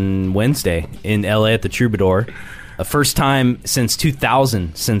on Wednesday in LA at the Troubadour. First time since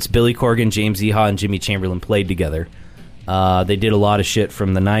 2000, since Billy Corgan, James Iha, and Jimmy Chamberlain played together. They did a lot of shit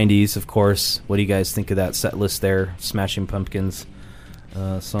from the 90s, of course. What do you guys think of that set list there? Smashing Pumpkins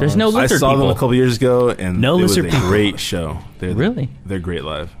songs. There's no I lizard saw them people. a couple years ago, and No it was a lizard people. great show. Really? They're great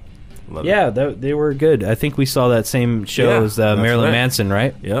live. Love Yeah, it. they were good. I think we saw that same show Yeah, as that's Marilyn right. Manson,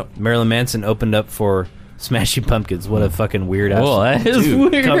 right? Yep. Marilyn Manson opened up for Smashing Pumpkins. What a fucking weird ass Oh, that is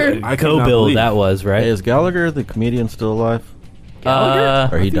Dude, weird. I could not co-bill believe- that was, right? Hey, is Gallagher, the comedian, still alive? Uh,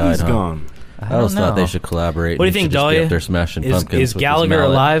 Or he I think died, he's huh? gone. I always don't thought know. they should collaborate. What do you and think, should just be Dahlia? up there smashing pumpkins Is with his Gallagher mallet.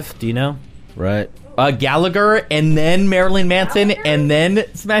 alive? Do you know? Right. Gallagher and then Marilyn Manson and then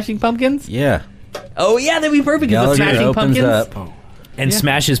Smashing Pumpkins? Yeah. Oh, yeah, that'd be perfect. Is it Gallagher Smashing opens Pumpkins? up, And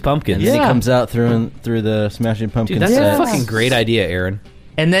smashes pumpkins. and then he Yeah. comes out through the Smashing Pumpkins. Dude, that's set, a fucking great idea, Aaron.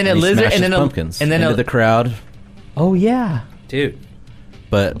 And then a and he lizard smashes and then pumpkins and then into the crowd. oh, yeah. Dude.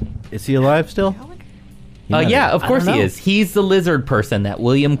 But is he alive still? He might Yeah, be. of course don't he know. is. He's the lizard person that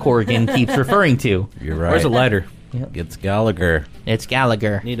William Corgan keeps referring to. You're right. Where's a lighter? It's Gallagher. It's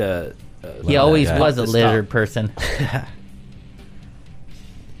Gallagher. Need a. He always guy. was a Stop. lizard person.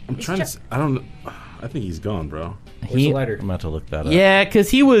 I'm trying to. I don't. I think he's gone, bro. Where's He- the lighter? I'm about to look that up. Yeah, because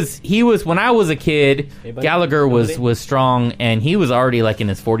he was when I was a kid. Anybody? Gallagher Nobody? was strong, and he was already like in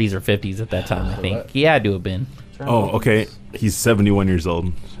his 40s or 50s at that time. I think he had to have been. Oh, okay. He's 71 years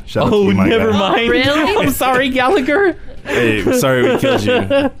old. Shout out to Oh, you, my never guy. mind. Really? I'm sorry, Gallagher. Hey, sorry we killed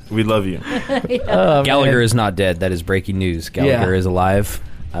you. We love you. Oh, Gallagher man. is not dead. That is breaking news. Gallagher Yeah. is alive.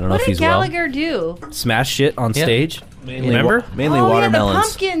 I don't know What if did he's Gallagher do? well. Smash shit on Yeah. stage. Remember? Mainly oh, watermelons. Yeah, the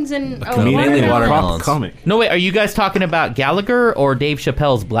pumpkins and Mainly watermelons. watermelons. Comic. No, wait. Are you guys talking about Gallagher or Dave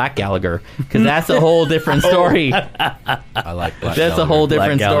Chappelle's Black Gallagher? Because that's a whole different story. I like Black That's a whole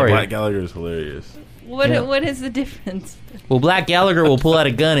different Black story. Black Gallagher is hilarious. What is the difference? Well, Black Gallagher will pull out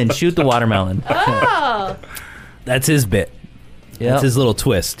a gun and shoot the watermelon. Oh, That's his bit. Yeah, That's his little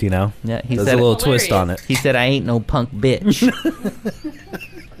twist, you know? yeah. He Does said a little Hilarious. twist on it. He said, "I ain't no punk bitch."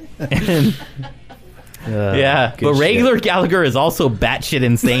 Yeah, but regular Gallagher is also batshit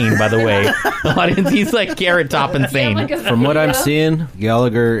insane. By the way, audience, he's like Carrot Top insane. Yeah, like a From what I'm video. seeing,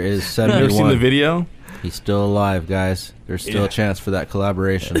 Gallagher is You ever seen the 71. video? He's still alive, guys. There's still Yeah. a chance for that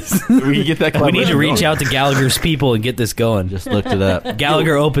collaboration. We can get that. We need to collaboration reach going. out to Gallagher's people and get this going. Just looked it up.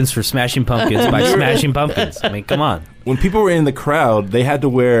 Gallagher opens for Smashing Pumpkins by Smashing Pumpkins. I mean, come on. When people were in the crowd, they had to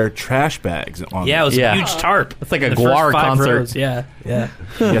wear trash bags on. Yeah, it was Yeah. a huge tarp. It's like a The Guar first 5 concert. rows. Yeah, yeah.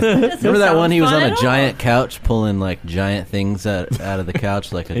 Remember that one? He was on fun a at all. giant couch pulling like giant things out of the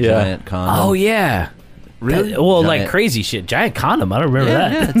couch, like a Yeah. giant condom. Oh, yeah. Really? Well, like Giant. crazy shit. Giant condom. I don't remember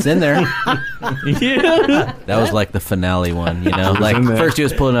that. Yeah, it's in there. That was like the finale one, you know. Like in there. first he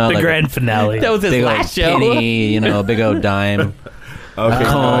was pulling out The like grand finale. That was his big old last show. penny, you know, a big old dime. Okay.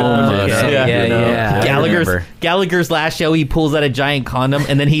 Comb, okay. something, Yeah, you know. yeah. I Gallagher's remember. Gallagher's last show, he pulls out a giant condom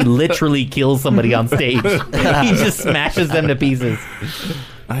and then he literally kills somebody on stage. He just smashes them to pieces.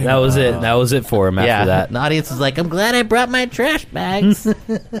 That was it. That was it for him after Yeah, that. the audience is like, "I'm glad I brought my trash bags."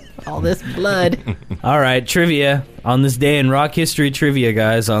 All this blood. All right, trivia. On this day in rock history trivia,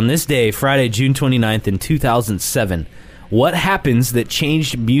 guys. On this day, Friday, June 29th in 2007, what happens that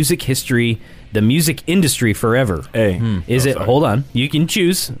changed music history, the music industry forever? A. Is it, hold on, you can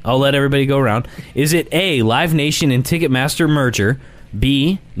choose. I'll let everybody go around. Is it A, Live Nation and Ticketmaster merger,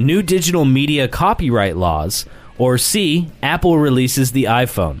 B, new digital media copyright laws, or C, Apple releases the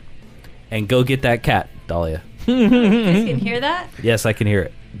iPhone? And go get that cat, Dahlia. You guys can hear that? Yes, I can hear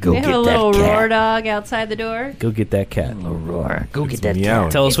it. Go We have a little roar dog outside the door. Go get that cat. Roar. Go get that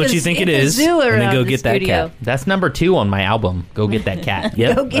cat. Tell us what It's you a- think it it's a is, zoo and then around go the get that studio. cat. That's number 2 on my album. Go get that cat.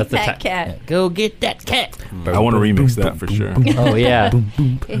 Yep. Go get That's the that ti- cat. Go get that cat. I want to remix that for sure. Oh yeah.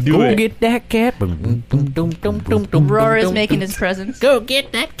 Go get that cat. Roar is making his presence. Go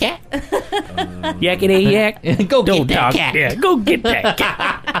get that cat. Yakety yak. Go Don't get that talk. cat. Yeah, go get that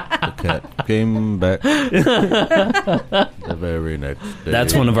cat. The cat came back the very next day.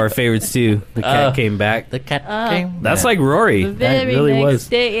 That's one of our favorites too. The cat came back. The cat came That's like Rory. The That very really next was.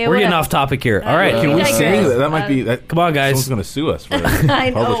 day- yeah, We're what getting up? off topic here. All right, we Can we digress. sing that? That might be. That, come on, guys. Someone's going to sue us for I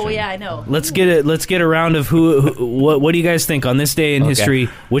know. publishing. Yeah, I know. Let's get it. Let's get a round of what do you guys think on this day in history?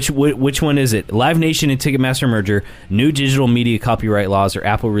 Which one is it? Live Nation and Ticketmaster merger, new digital media copyright laws, or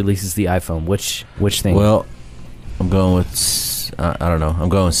Apple releases the iPhone? Which thing? Well, I'm going with I don't know. I'm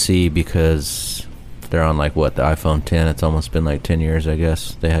going with C because they're on like what, the iPhone 10. It's almost been like 10 years, I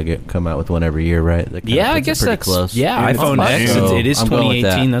guess. They come out with one every year, right? That kinda yeah, I puts it guess pretty that's close. Yeah, And it's iPhone March. X. So It is I'm going with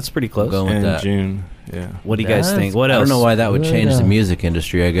 2018. that. That's pretty close. Going with In that. June. Yeah. What do you guys think? What I else? don't know why that would change the music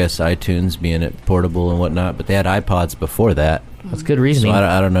industry. I guess iTunes being it portable and whatnot, but they had iPods before that. That's good So reasoning.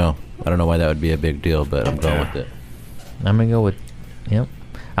 I don't know. I don't know why that would be a big deal, but I'm going with it. I'm gonna go with. Yep.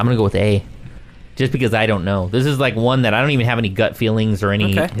 I'm gonna go with A. Just because I don't know. This is like one that I don't even have any gut feelings or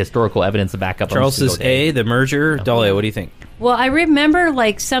any Okay. historical evidence to back up. I'm Charles just says gonna go with A, the merger. Dahlia, what do you think? Well, I remember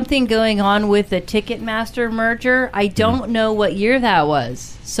like something going on with the Ticketmaster merger. I don't know what year that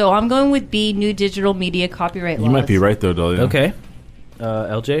was. So I'm going with B, new digital media copyright laws. You might be right, though, Dahlia. Okay.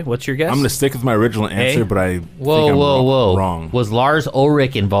 LJ, what's your guess? I'm going to stick with my original answer, but I Whoa, think I'm whoa! wrong. Was Lars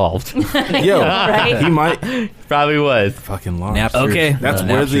Ulrich involved? Yo, Right? he might Probably was. fucking lie. Napster's- Okay. That's no,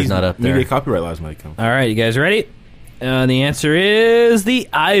 where Napster's the not up there. media copyright laws might come from. All right, you guys ready? The answer is the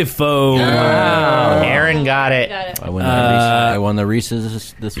iPhone. Wow. Aaron got it. Got it. I won the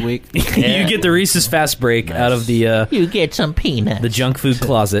Reese's this week. You get the Reese's Fast Break out of the You get some peanuts. junk food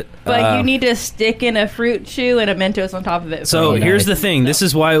closet. But you need to stick in a fruit chew and a Mentos on top of it. So here's the thing. This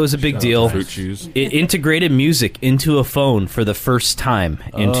is why it was a big deal. Fruit chews. It integrated music into a phone for the first time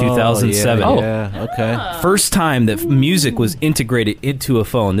in 2007. Yeah, okay. First time that music was integrated into a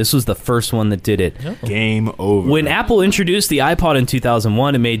phone. This was the first one that did it. Game over. When Apple introduced the iPod in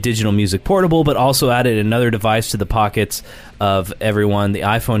 2001, it made digital music portable, but also added another device to the pockets of everyone. The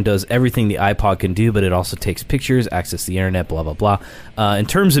iPhone does everything the iPod can do, but it also takes pictures, access the internet, blah, blah, blah. In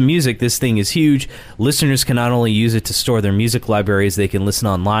terms of music, this thing is huge. Listeners can not only use it to store their music libraries, they can listen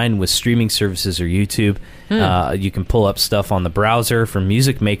online with streaming services or YouTube. You can pull up stuff on the browser. For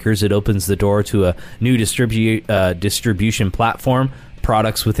music makers, it opens the door to a new distribution platform.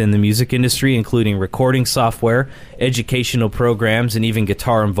 products within the music industry, including recording software, educational programs, and even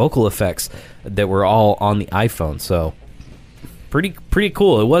guitar and vocal effects that were all on the iPhone. So pretty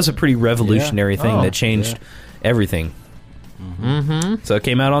cool. It was a pretty revolutionary thing that changed everything. Mm-hmm. So it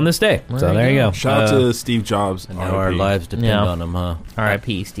came out on this day. So there you go. Shout out to Steve Jobs. And now our lives depend on him, huh?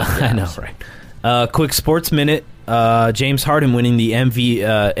 R.I.P. Steve Jobs. I know, right? Quick sports minute. James Harden winning the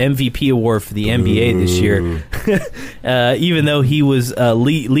MVP award for the NBA this year. Even though he was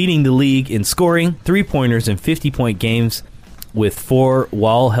leading the league in scoring, 3-pointers, and 50-point games with 4,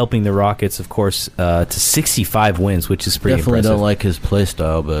 while helping the Rockets, of course, to 65 wins, which is pretty Definitely impressive. don't like his play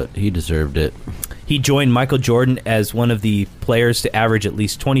style, but he deserved it. He joined Michael Jordan as one of the players to average at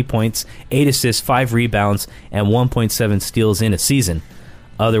least 20 points, 8 assists, 5 rebounds, and 1.7 steals in a season.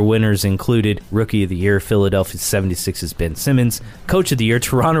 Other winners included Rookie of the Year, Philadelphia 76ers Ben Simmons, Coach of the Year,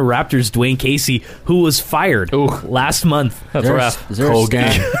 Toronto Raptors Dwayne Casey, who was fired last month. That's rough. Is there Whole a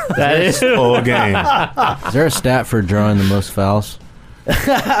stat? game. That is Whole game. Is there a stat for drawing the most fouls?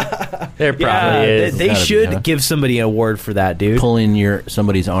 there probably is. They Gotta be, should huh? give somebody an award for that, dude. Pulling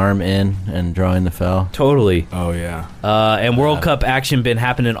somebody's arm in and drawing the foul. Totally. Oh, yeah. And World Cup action been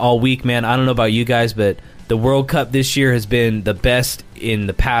happening all week, man. I don't know about you guys, but the World Cup this year has been the best in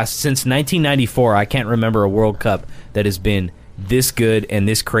the past. Since 1994, I can't remember a World Cup that has been this good and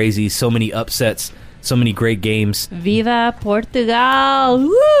this crazy. So many upsets, so many great games. Viva Portugal!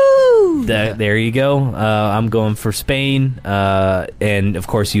 Woo! There you go. I'm going for Spain. And, of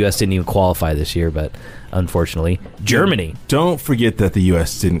course, U.S. didn't even qualify this year, but unfortunately. Germany. Don't forget that the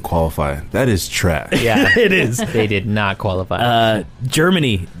U.S. didn't qualify. That is trash. Yeah, It is. they did not qualify.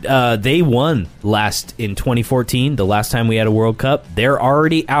 Germany, they won in 2014, the last time we had a World Cup. They're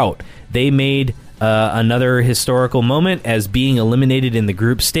already out. They made another historical moment as being eliminated in the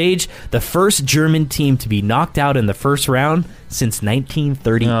group stage. The first German team to be knocked out in the first round since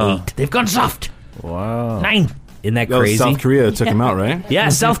 1938. Oh. They've gone soft. Wow. 9. Isn't that That was crazy? South Korea took him out, right? Yeah,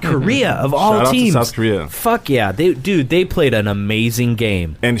 South Korea of all Shout out to teams. South Korea. Fuck yeah. They played an amazing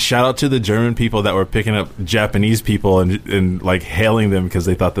game. And shout out to the German people that were picking up Japanese people and like hailing them because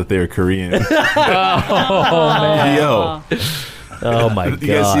they thought that they were Korean. oh, man. Yo, Oh my god. you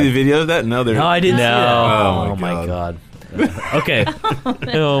guys see the video of that? No, they're No, I didn't see that. Oh, Oh my my god. Okay.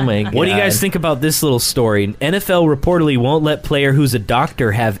 Oh, my God. What do you guys think about this little story? NFL reportedly won't let player who's a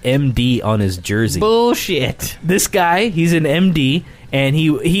doctor have MD on his jersey. Bullshit. This guy, he's an MD, and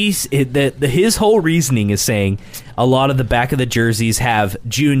his whole reasoning is saying a lot of the back of the jerseys have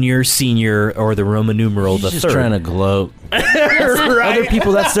junior, senior, or the Roman numeral He's the just third. trying to gloat. Other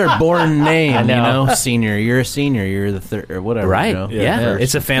people, that's their born name. I know. You know, senior. You're a senior. You're the third or whatever. Right? You know? Yeah, First,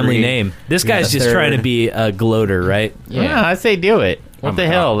 it's a family three. name. This You're guy's the just third. trying to be a gloater, right? Yeah, I say do it. What I'm the a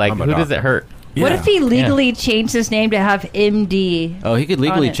hell? doc- Like, I'm a who does doctor. it hurt? What if he legally changed his name to have MD? Oh, he could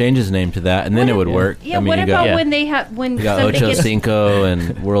legally on it? change his name to that, and then it would work. Yeah, I mean, what you about got, when they have when you got somebody Ocho gets- Cinco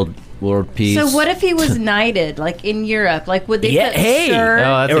and World Peace. So what if he was knighted, like in Europe? Like would they Yeah, put hey! Sir?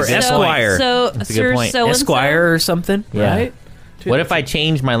 Oh, that's a Or good point. Esquire. So That's a good Sir point. so Esquire or something, Yeah. right? What if I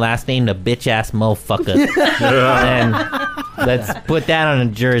change my last name to bitch ass motherfucker? And let's put that on a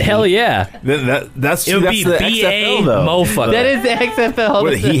jersey. Hell yeah. That's It would that's be the B.A. XFL though. Motherfucker. That is the XFL.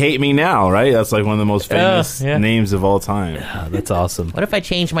 What, He Hate Me Now, right? That's like one of the most famous yeah. names of all time. Oh, that's awesome. What if I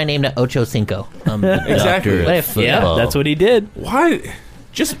change my name to Ocho Cinco? Exactly. Doctor What of if- Yeah, football. that's what he did. Why?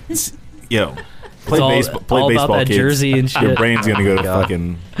 Just yo. Play It's all- baseball. Play all about baseball, that kids. jersey and shit. Your brain's gonna go to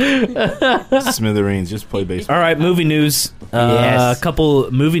fucking smithereens. Just play baseball. All right, movie news. Yes. A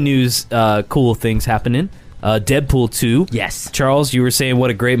couple movie news cool things happening. Deadpool 2. Yes. Charles, you were saying what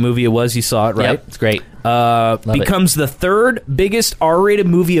a great movie it was. You saw it, right? Yep, it's great. Becomes the third biggest R-rated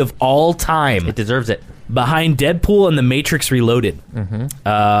movie of all time, It deserves it. behind Deadpool and The Matrix Reloaded.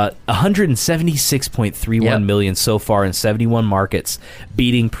 176.31 Yep. million so far in 71 markets,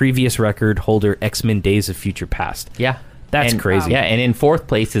 beating previous record holder X-Men Days of Future Past. Yeah. That's And- crazy. Yeah, and in fourth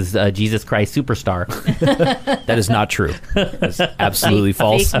place is Jesus Christ Superstar. That is not true. That's absolutely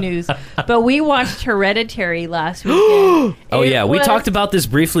false. Fake news. But we watched Hereditary last weekend. Oh It yeah, we was- talked about this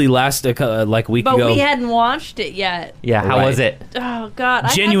briefly last like a week But ago. we hadn't watched it yet. Yeah, how Right. was it? Oh God!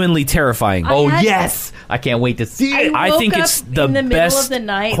 Genuinely terrifying. I Oh, had- yes! I can't wait to see it. I woke think up it's the in the middle best of the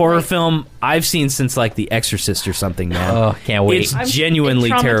night, horror like- film I've seen since like The Exorcist or something, man. Oh, can't wait. It's genuinely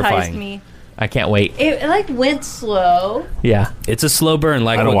it traumatized terrifying. Me. I can't wait. It like went slow. Yeah. It's a slow burn,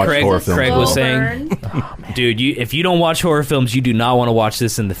 like I don't what watch horror films. Craig was Slow saying. burn. Dude, if you don't watch horror films, you do not want to watch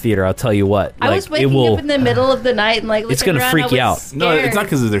this in the theater. I'll tell you what. I was waking up in the middle of the night and like It's looking gonna around, freak I you out. was No, it's not scared.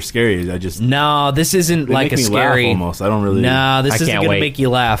 because they're scary. I just No, this isn't they like make a me scary. laugh almost. I don't really. Nah, this I isn't can't going to wait. make you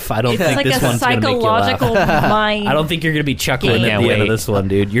laugh. I don't It's think like this a one's going to make you laugh. psychological mind. I don't think you're going to be chuckling Can't at the end of wait. this one,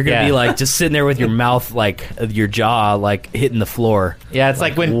 dude. You're going to Yeah. be like just sitting there with your mouth, like your jaw, like hitting the floor. Yeah, it's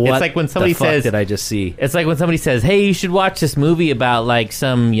like when What it's like when somebody the fuck says did I just see? it's like when somebody says, "Hey, you should watch this movie about like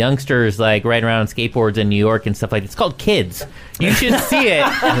some youngsters like riding around on skateboards in New York and stuff like that. It's called Kids. You should see it."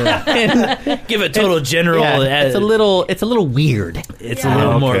 And, Give a total general. yeah, it's a little weird. It's Yeah. a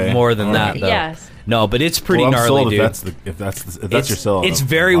little Okay. more than All that, right. though. Yes. No, but it's pretty Well, I'm gnarly, sold dude. if that's your sell. It's I'm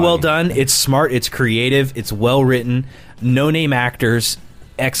very buying. well done. It's smart. It's creative. It's well written. No name actors.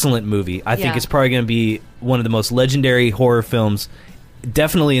 Excellent movie. I think Yeah. it's probably going to be one of the most legendary horror films,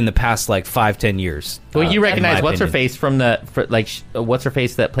 definitely in the past like 5-10 years. Well, you in recognize my what's her opinion. face from what's her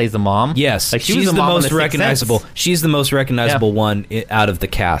face that plays the mom? Yes, like she she's was the mom in most Sixth recognizable. Sense. She's the most recognizable one out of the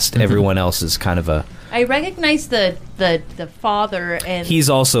cast. Everyone else is kind of a. I recognize the father and He's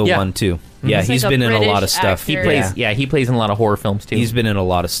also Yeah. one too. Yeah, He's he's like a been in a lot of British stuff. actor. He plays. Yeah, he plays in a lot of horror films too. He's been in a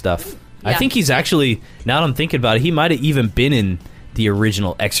lot of stuff. I Yeah. think he's actually, now that I'm thinking about it, he might have even been in the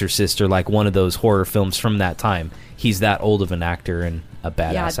original Exorcist or like one of those horror films from that time. He's that old of an actor and a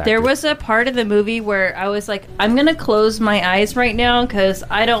badass actor. There was a part of the movie where I was like, I'm gonna close my eyes right now because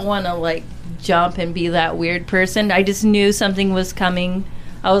I don't want to like jump and be that weird person. I just knew something was coming.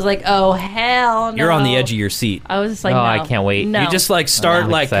 I was like, oh hell no! You're on the edge of your seat. I was just like, Oh, no, I can't wait. No. You just like start I'm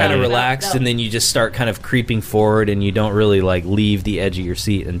like kind excited. of relaxed No. and then you just start kind of creeping forward and you don't really like leave the edge of your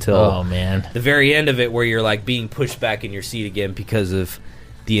seat until Oh man. the very end of it where you're like being pushed back in your seat again because of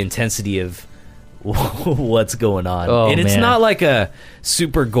the intensity of what's going on. Oh, and it's man. not like a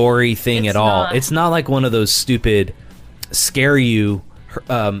super gory thing It's at all. not. It's not like one of those stupid scare you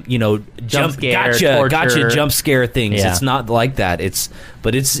jump scare, gotcha torture. jump scare things. Yeah. It's not like that. It's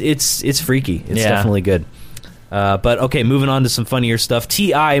freaky. It's Yeah. definitely good. But okay, moving on to some funnier stuff.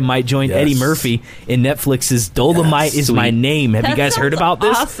 T.I. might join Yes. Eddie Murphy in Netflix's Dolomite is My Sweet. Name. Have you That guys heard sounds about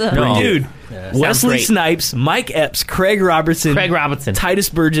this? awesome. No. Dude, Sounds Wesley great. Snipes, Mike Epps, Craig Robertson, Titus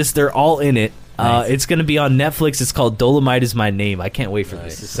Burgess, they're all in it. It's going to be on Netflix. It's called Dolomite is My Name. I can't wait for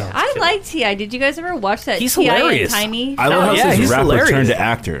this. This sounds I killer. like Ti. Did you guys ever watch that? He's Ti and hilarious. Tiny. I love how Yeah, his he's rapper hilarious. turned to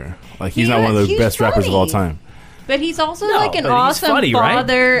actor. Like he's He not one of is. the He's best rappers of all funny. time. But he's also No, like an but he's awesome funny, right?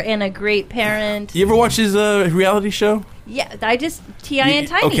 father and a great parent. You ever watch his reality show? Yeah, I just Ti and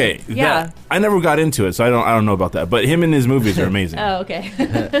Tiny. Okay, Yeah. that- I never got into it, so I don't know about that. But him and his movies are amazing. Oh, okay.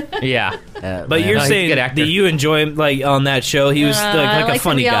 Yeah. But you're No, he's a saying good that actor. you enjoy him like on that show? He was I like a like the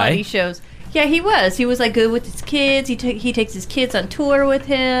funny reality guy. shows. Yeah, he was. He was like good with his kids. He takes his kids on tour with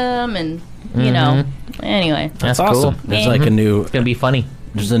him, and you know. Anyway, That's awesome. cool. There's like a new It's gonna be funny.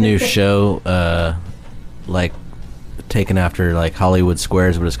 there's a new show like taken after like Hollywood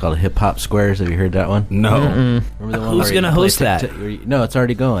Squares, but it's called Hip Hop Squares. Have you heard that one? No, Remember the one Who's where gonna you play host that? No, it's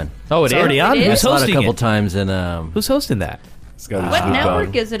already going. Oh, It's already on. It Who's is? I saw it a hosting couple it? times and Who's hosting that? it's got his what Snoop network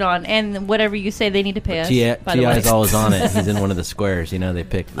Dogg. is it on? And whatever you say, they need to pay us. T.I. by the way. is always on it. He's in one of the squares. You know, they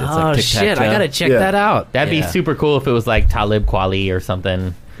pick. It's Oh like shit! I tic-tac-toe. gotta check Yeah. that out. That'd be Yeah. super cool if it was like Talib Kweli or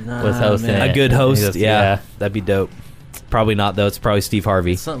something was hosting man. it. A good host, Just- yeah, that'd be dope. Probably not though. It's probably Steve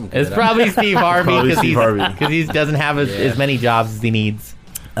Harvey. Something good. It's probably Steve Harvey Probably because Steve Harvey. he doesn't have as many jobs as he needs.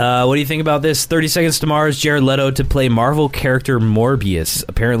 What do you think about this? 30 Seconds to Mars, Jared Leto to play Marvel character Morbius.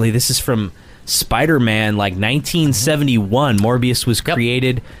 Apparently, this is from Spider-Man, like 1971. Morbius was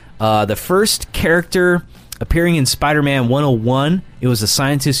created. The first character appearing in Spider-Man 101. It was a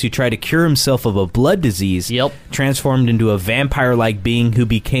scientist who tried to cure himself of a blood disease. Yep. Transformed into a vampire-like being who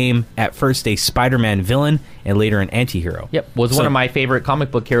became, at first, a Spider-Man villain and later an anti-hero. Yep, was one of my favorite comic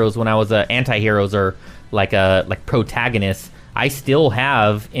book heroes when I was anti-heroes or like protagonists. I still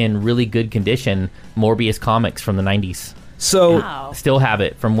have in really good condition Morbius comics from the 90s. So, Wow. Still have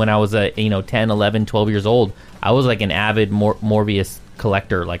it from when I was 10, 11, 12 years old. I was like an avid Morbius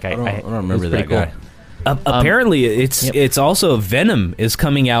collector. Like I don't it was remember pretty that guy. apparently, it's yep. it's also Venom is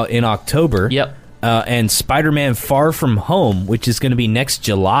coming out in October. Yep. And Spider-Man Far From Home, which is going to be next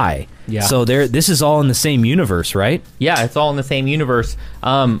July. Yeah. So this is all in the same universe, right? Yeah, it's all in the same universe.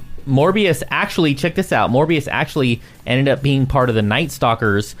 Morbius actually, check this out. Morbius actually ended up being part of the Night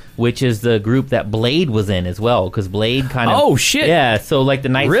Stalkers, which is the group that Blade was in as well. Because Blade kind of Oh, shit. yeah. So like the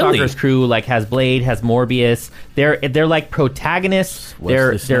Night Really? Stalkers crew like has Blade, has Morbius. They're like protagonists. Wesley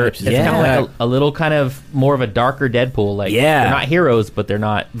They're Snipes. it's kind of like a little kind of more of a darker Deadpool. Like Yeah. they're not heroes, but they're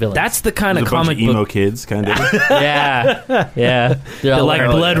not villains. That's the kind There's of a bunch comic of emo book. kids, kind of. yeah. They're all Like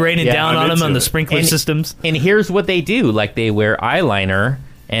wearing- blood raining Yeah, down I'm on them into on the it. sprinkler And- systems. And here's what they do: like they wear eyeliner,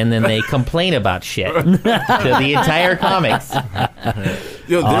 and then they complain about shit to the entire comics.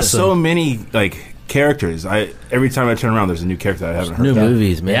 Yo, there's so many like characters. Every time I turn around, there's a new character I haven't heard New of.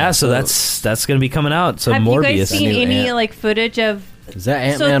 movies, man. Yeah, so that's going to be coming out. So Have Morbius. you guys seen New any Ant. like footage of? Is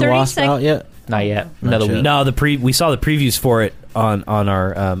that So Ant-Man 30 Wasp sec- out yet? Not yet. Not Another yet. week. No, we saw the previews for it on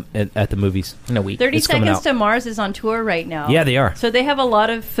our at the movies. In a week. 30 It's coming Seconds out. to Mars is on tour right now. Yeah, they are. So they have a lot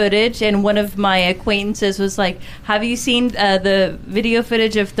of footage, and one of my acquaintances was like, "Have you seen the video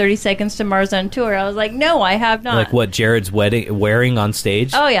footage of 30 Seconds to Mars on tour?" I was like, "No, I have not." Like what Jared's wearing on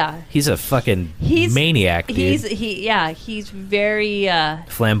stage. Oh yeah, He's a fucking he's maniac, dude. he's very.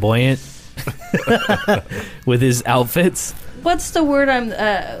 Flamboyant with his outfits. What's the word?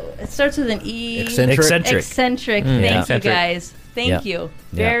 It starts with an E. Eccentric. Eccentric. Eccentric. yeah. Thank Eccentric. you guys. Thank Yeah. you.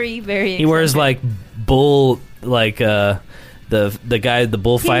 Yeah. Very, very. He wears like bull the guy the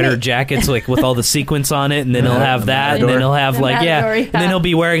bullfighter ma- jackets like with all the sequence on it, and then he'll have that, and then he'll have The like Matador, and then he'll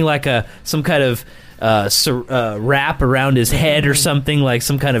be wearing like some kind of wrap around his head or something, like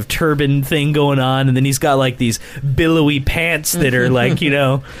some kind of turban thing going on, and then he's got like these billowy pants that are like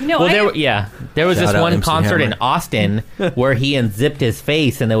No, Well, there was Shout this out one MC concert in Hammer. Austin where he unzipped his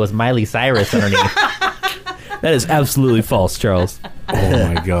face and there was Miley Cyrus underneath. that is absolutely false, Charles.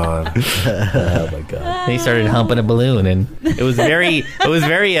 Oh my god. Oh my god. And he started humping a balloon, and it was very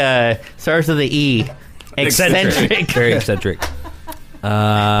starts with the E, eccentric. Very eccentric.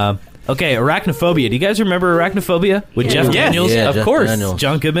 Okay, Arachnophobia. Do you guys remember Arachnophobia with Jeff Yes. Daniels? Yeah, of Jeff course. Daniels.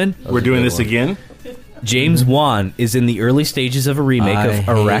 John Goodman. That was We're a doing good this one. again? James Wan is in the early stages of a remake I of hate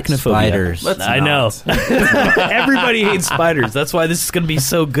Arachnophobia. spiders. Let's I not. know. Everybody hates spiders. That's why this is going to be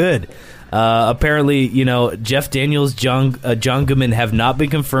so good. Apparently, Jeff Daniels, John Goodman have not been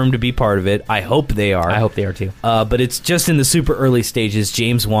confirmed to be part of it. I hope they are. I hope they are too. But it's just in the super early stages.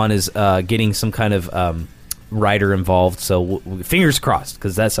 James Wan is getting some kind of writer involved. So fingers crossed,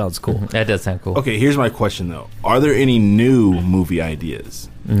 because that sounds cool. That does sound cool. Okay, here's my question though. Are there any new movie ideas?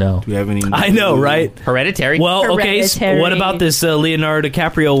 No. Do we have any? I know, right? Hereditary. Well, okay. Hereditary. What about this Leonardo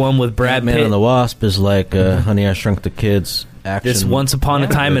DiCaprio one with Brad Ant-Man Pitt? and the Wasp is like Honey, I Shrunk the Kids action. This Once Upon a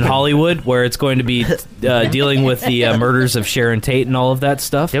Time in Hollywood, where it's going to be dealing with the murders of Sharon Tate and all of that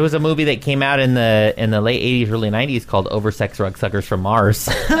stuff. There was a movie that came out in the late 80s, early 90s called Oversex Rug Suckers from Mars.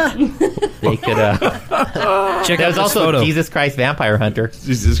 They could. Check There out was this also photo. Jesus Christ Vampire Hunter.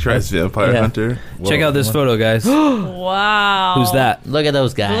 Jesus Christ, Vampire Yeah. Hunter. Check Whoa. out this photo, guys. Wow. Who's that? Look at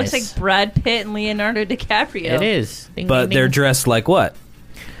those It guys. looks like Brad Pitt and Leonardo DiCaprio. It is. Ding, But ding, ding. they're dressed like what?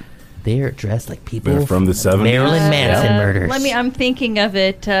 They're dressed like people They're from the 70s. Marilyn Manson murders. I'm thinking of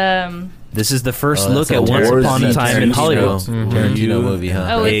it. This is the first Oh, look that's at a Once Tarantino- Upon a Time in Tarantino. Hollywood. Tarantino movie, huh?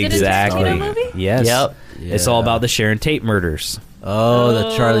 Oh, is Exactly. it a Tarantino movie? Yes. Yep. It's all about the Sharon Tate murders. Oh,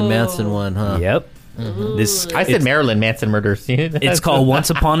 the Charlie Manson one, huh? Yep. This I said Marilyn Manson murders. It's called Once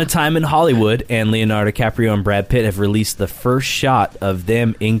Upon a Time in Hollywood, and Leonardo DiCaprio and Brad Pitt have released the first shot of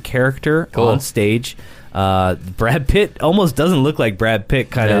them in character Cool. on stage. Brad Pitt almost doesn't look like Brad Pitt,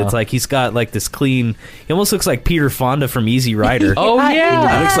 kind of. No. It's like he's got like this clean. He almost looks like Peter Fonda from Easy Rider. Oh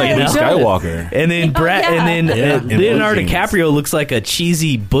yeah. He looks like Luke Yeah. Skywalker. And then yeah. Leonardo In DiCaprio looks like a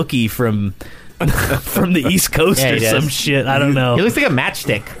cheesy bookie from from the East Coast Yeah, or he does. some shit. I don't know. He looks like a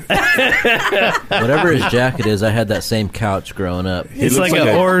matchstick. Whatever his jacket is, I had that same couch growing up. It's looks like, like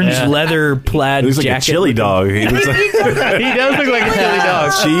an a- orange leather plaid He looks like jacket. a chili dog. He looks like He does look like a chili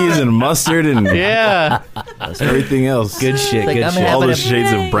dog. cheese and mustard and Yeah. everything else. Good shit. Like, Good I'm shit. All having those a-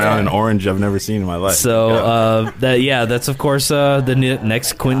 shades of brown and orange I've never seen in my life. So that's of course the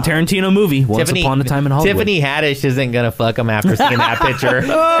next Quentin Tarantino movie, Once Upon a Time in Hollywood. Tiffany Haddish isn't gonna fuck him after seeing that picture.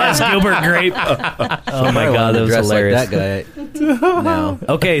 as Gilbert Grape. Oh my god, that was Dressed hilarious. like that guy. No.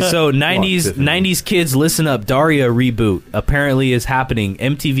 Okay, so '90s Tiffany. '90s kids, listen up. Daria reboot apparently is happening.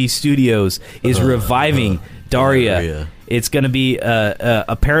 MTV Studios is reviving Daria. Daria. It's going to be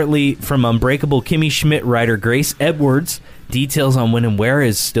apparently from Unbreakable Kimmy Schmidt writer Grace Edwards. Details on when and where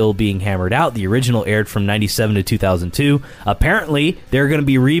is still being hammered out. The original aired from 97 to 2002. Apparently, they're going to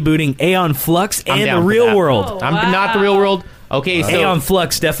be rebooting Aeon Flux I'm and down The for Real that. World. Oh, I'm wow. not the real world. Okay, so Aeon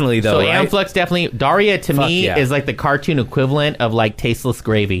Flux definitely though. so Aeon right? Flux definitely. Daria to Fuck me yeah. is like the cartoon equivalent of like tasteless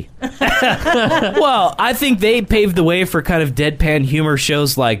gravy. Well, I think they paved the way for kind of deadpan humor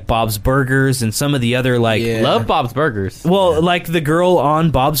shows like Bob's Burgers and some of the other like. Yeah. Love Bob's Burgers. Well, like the girl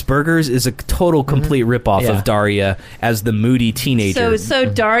on Bob's Burgers is a total complete ripoff Yeah. of Daria as the moody teenager. So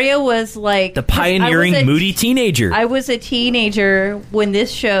Daria was like the pioneering moody teenager. I was a teenager when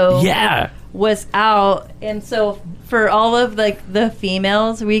this show yeah. was out, and so for all of like the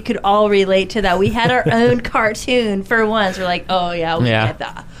females, we could all relate to that. We had our own cartoon for once. We're like, oh yeah, we Yeah. get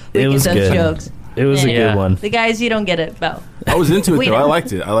that. We It get was those good. jokes. It was a Yeah. good one. The guys, you don't get it, Bo. I was into it We though. I don't-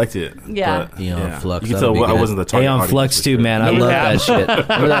 liked it. I liked it. Yeah. But, Aeon Flux, You can that tell would be I good. wasn't the target Aeon audience Flux for too, sure. man. I Yeah. love that shit.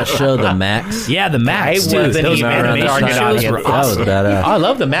 Remember that show, The Max? Yeah, the Max, I dude. wasn't Those even animation the target shows audience. were That was awesome. badass. I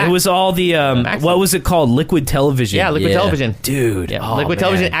love the Max. It was all the Max what was- was it called? Liquid Television. yeah, Liquid Yeah. Television. dude. Yeah, oh, Liquid man.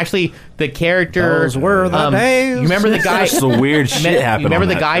 Television. Actually, the character. Those were the days. You remember the guy? Some weird shit happened. You remember on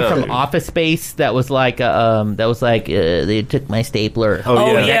the that guy show. from Office Space that was like they took my stapler. Oh,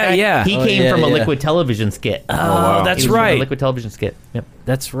 Oh yeah. yeah, yeah. He Oh, came yeah, from a yeah. Liquid Television skit. Oh, wow. that's He was from a right. Liquid Television skit. Yep.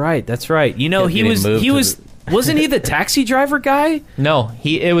 That's right. That's right. You know, Yeah, he getting was moved he to was wasn't he the taxi driver guy? No,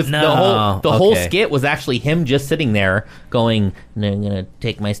 it was No, the whole okay. skit was actually him just sitting there going, "No, I'm gonna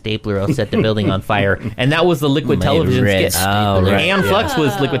take my stapler. I'll set the building on fire." And that was the Liquid Made Television red skit. Oh, right. Aeon Flux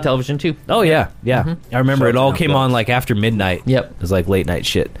was Liquid Television too. Oh yeah, yeah. I remember it Shout out all to came Netflix. on like after midnight. Yep. It was like late night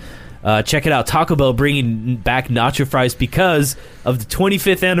shit. Check it out. Taco Bell bringing back nacho fries because of the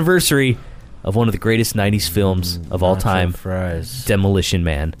 25th anniversary of one of the greatest 90s films of all Nacho time, fries. Demolition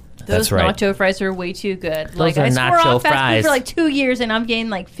Man. Those That's right. nacho fries are way too good. Those Like are I swore nacho off fast food fries. for like 2 years, and I'm gaining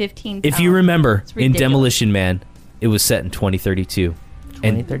like 15 pounds. If you remember, It's in ridiculous. Demolition Man, it was set in 2032.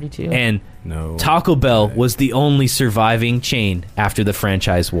 2032. And No. Taco Bell was the only surviving chain after the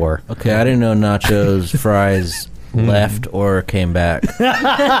franchise war. Okay, I didn't know nachos, fries left or came back.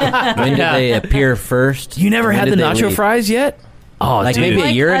 When did they appear first? You never When had the did they nacho leave? fries yet? Oh, Like dude. maybe a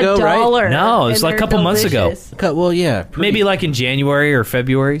Like year ago, right? $1, No, it's and like a they're couple months ago. delicious. Well, yeah. Maybe like in January or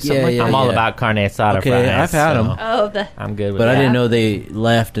February, something Yeah, like yeah. that. I'm all about carne asada Okay, fries. I've had 'em. Oh, the I'm good with But that. I didn't know they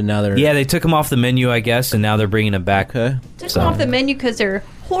left and now they're... Yeah, they took them off the menu, I guess, and now they're bringing them back. Okay. took So- them off the menu because they're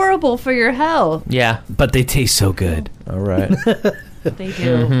horrible for your health. Yeah, But they taste so good. All right. They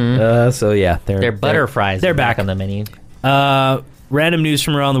do. So yeah, their butter fries. They're are back on the menu. Random news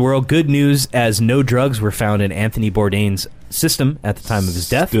from around the world. Good news, as no drugs were found in Anthony Bourdain's system at the time of his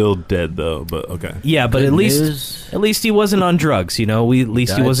death. Still dead though, but okay. Yeah, but Good at least news. he wasn't on drugs. You know, at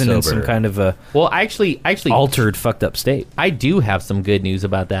least he Died wasn't in sober. some kind of a Well, actually, altered, fucked up state. I do have some good news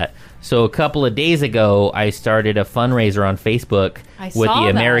about that. So a couple of days ago, I started a fundraiser on Facebook I with saw the that.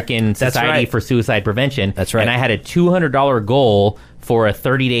 American That's Society right. for Suicide Prevention. That's right. And I had a $200 goal for a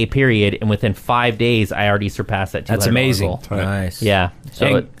 30-day period, and within 5 days, I already surpassed that $200 That's amazing. goal. Nice. Yeah. So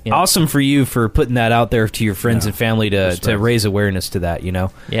And you know, awesome for you for putting that out there to your friends and family to raise awareness to that. You know.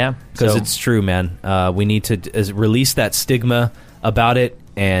 yeah. Because So- it's true, man. We need to release that stigma about it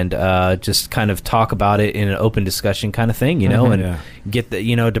and just kind of talk about it in an open discussion kind of thing, you know, and Yeah. get the,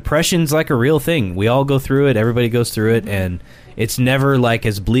 you know, depression's like a real thing. We all go through it. Everybody goes through it, and it's never like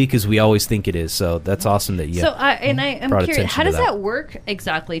as bleak as we always think it is. So that's awesome that you. So I'm Brought curious. attention How to does that. that work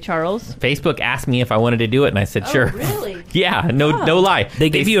exactly, Charles? Facebook asked me if I wanted to do it, and I said Oh, sure. really? Yeah. No lie. they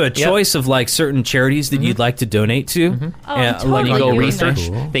give you a yep. choice of like certain charities that you'd like to donate to. Oh, I'm totally You go doing research.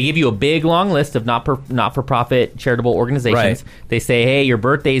 that. They give you a big long list of not for profit charitable organizations. Right. They say, "Hey, your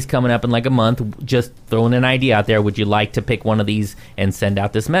birthday's coming up in like a month. Just throwing an idea out there. Would you like to pick one of these and send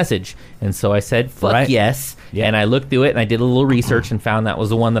out this message?" And so I said, "Fuck Right. yes!" Yeah. And I looked through it and I did a little research and found that was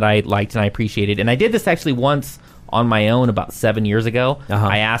the one that I liked and I appreciated. And I did this actually once on my own about 7 years ago. Uh-huh.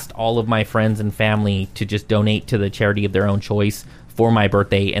 I asked all of my friends and family to just donate to the charity of their own choice for my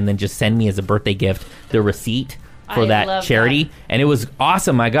birthday, and then just send me as a birthday gift the receipt for I that love charity. that. And it was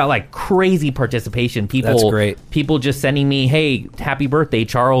awesome. I got like crazy participation. People, That's great. People just sending me, "Hey, happy birthday,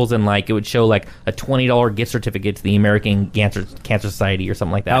 Charles," and like it would show like a $20 gift certificate to the American Cancer Society or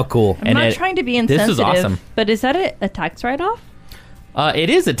something like that. How cool. I'm And not it- trying to be This insensitive, is awesome. but is that a tax write-off? It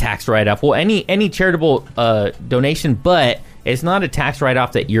is a tax write-off. Well, any charitable donation, but it's not a tax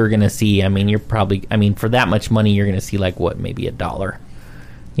write-off that you're going to see. I mean, for that much money, you're going to see like what, maybe $1.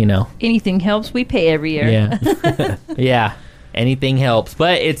 You know. Anything helps. We pay every year. Yeah. Yeah. Anything helps.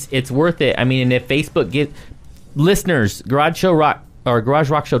 But it's worth it. I mean, and if Facebook get listeners,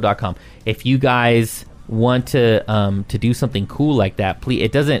 GarageRockShow.com, if you guys want to do something cool like that, please,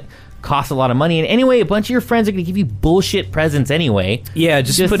 it doesn't costs a lot of money. And anyway, a bunch of your friends are going to give you bullshit presents anyway. Yeah,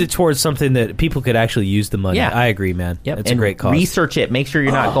 just put it towards something that people could actually use the money. Yeah. I agree, man. Yep. It's and a great cause. research it. Make sure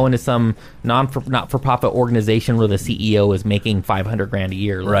you're not going to some not-for-profit organization where the CEO is making $500,000 a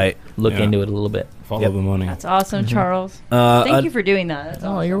year. Like, Right. Look Yeah. into it a little bit. Follow the money. That's awesome, Charles. Uh, Thank you for doing that. That's Oh,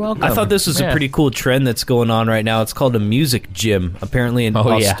 awesome. you're welcome. I thought this was a Yeah. pretty cool trend that's going on right now. It's called a music gym. Apparently in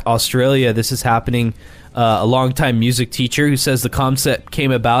Australia, this is happening. A longtime music teacher who says the concept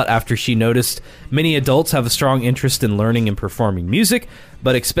came about after she noticed many adults have a strong interest in learning and performing music,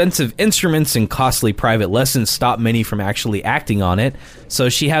 but expensive instruments and costly private lessons stop many from actually acting on it. So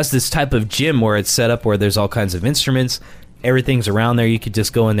she has this type of gym where it's set up where there's all kinds of instruments. Everything's around there. You could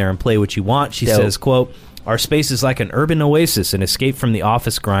just go in there and play what you want. She says, quote, "Our space is like an urban oasis, an escape from the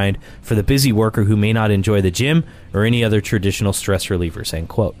office grind for the busy worker who may not enjoy the gym or any other traditional stress relievers," end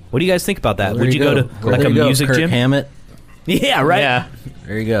quote. What do you guys think about that? Well, Would you go to like a music Kirk gym? Hammett. Yeah, right. Yeah.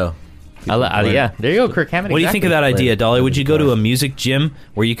 There you go. Yeah. There you go, Kirk Hammett. What do you think of that idea, Dolly? Would you go to a music gym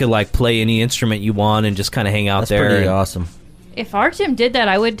where you could like play any instrument you want and just kind of hang out That's there? pretty and- awesome. If our gym did that,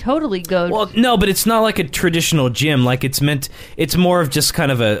 I would totally go. Well, no, but it's not like a traditional gym. Like it's more of just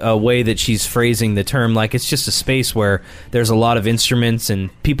kind of a way that she's phrasing the term. Like it's just a space where there's a lot of instruments and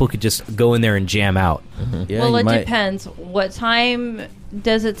people could just go in there and jam out. Yeah, well, you it might- depends. What time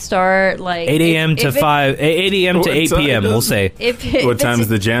does it start? Like 8 a.m. to 8 a.m. to What 8 time p.m. does We'll say. What time is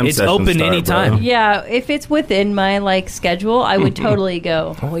the jam It's session open start, anytime. bro? Yeah, if it's within my like schedule, I would totally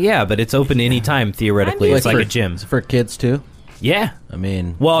go. Well, yeah, but it's open anytime theoretically. I mean- It's like for, a gym. It's for kids too. Yeah. I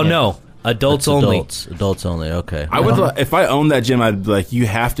mean, Well, yeah. no, adults It's only. Adults only. Okay. I would if I owned that gym. I'd be like, you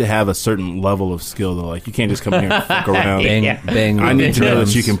have to have a certain level of skill though. Like you can't just come in here and fuck around. bang, Yeah. bang. I need to know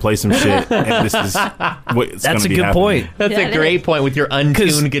drums. that you can play some shit. And this is what's That's gonna a be good happening. point. That's Yeah, a it great is. point with your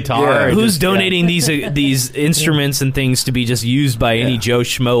untuned guitar. yeah, or Who's just- donating these instruments and things to be just used by any Joe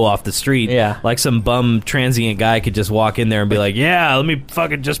Schmo off the street? Yeah. Like some bum transient guy could just walk in there and be like, "Yeah, let me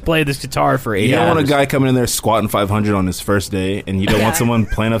fucking just play this guitar for 8 You don't hours." want a guy coming in there squatting 500 on his first day, and you don't want someone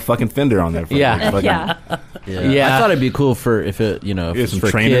playing a fucking Fender on there. For Yeah. like fucking- Yeah. Yeah. I thought it'd be cool for if it, if There's it's some for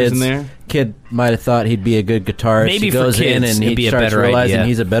trainers kids. in there. Kid might have thought he'd be a good guitarist. Maybe he for goes in kids, and it'd he be a starts better realizing idea.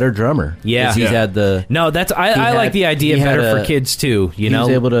 he's a better drummer. Yeah. 'Cause he's Yeah. had the No, that's I He like had- the idea he had better for a- kids too. You he know, was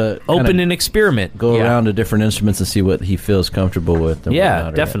able to open kinda an experiment. go Yeah. around to different instruments and see what he feels comfortable with. And Yeah,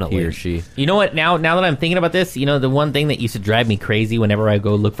 whatnot, or definitely. He or she. You know what? Now that I'm thinking about this, the one thing that used to drive me crazy whenever I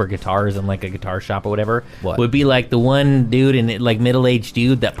go look for guitars in like a guitar shop or whatever What? would be like the one dude and like middle-aged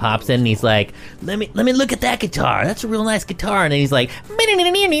dude that pops in and he's like, "Let me look at that guitar. That's a real nice guitar." And then he's like,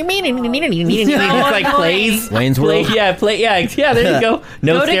 he like plays Wayne's World? Yeah, there you go.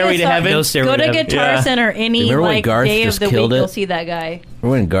 No Go to Stairway to Guitar- Heaven. No Stairway Go to to Heaven. Guitar Yeah. Center any Remember when like Garth day of just the week. killed it? You'll see that guy.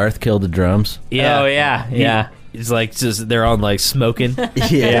 Remember when Garth killed the drums? Yeah. Oh yeah. It's like just they're on like smoking.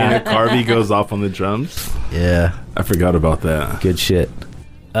 Yeah. Carvey goes off on the drums. Yeah. I forgot about that. Good shit.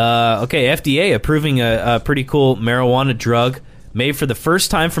 Okay, FDA approving a pretty cool marijuana drug made for the first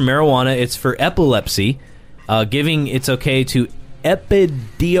time for marijuana. It's for epilepsy, giving it's okay to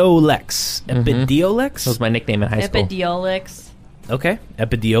Epidiolex. Epidiolex? That was my nickname in high school. Epidiolex. Okay,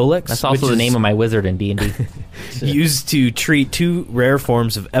 Epidiolex. That's also which the is name of my wizard in D&D. used to treat two rare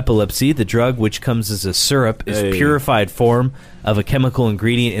forms of epilepsy. The drug, which comes as a syrup, is Hey. purified form of a chemical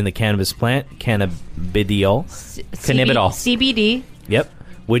ingredient in the cannabis plant, cannabidiol. Cannabidol. CBD. Yep.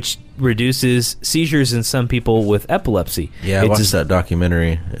 Which reduces seizures in some people with epilepsy. Yeah, I It's watched a- that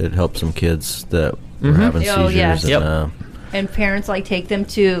documentary. It helped some kids that were having Oh, seizures. yeah. And, Yep. And parents like take them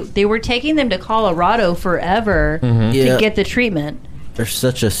to. They were taking them to Colorado forever to Yeah. get the treatment. There's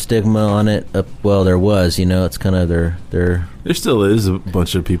such a stigma on it. Well, there was. It's kind of their There still is a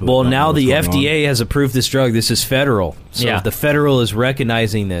bunch of people. Well, that don't now know the what's going FDA has approved this drug. This is federal. So Yeah. the federal is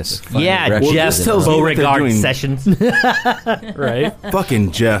recognizing this. Yeah, Well, Jeff this tells me what they're Beauregard doing. Sessions. Right? on.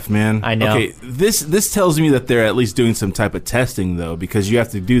 Fucking Jeff, man. I know. Okay, this tells me that they're at least doing some type of testing though, because you have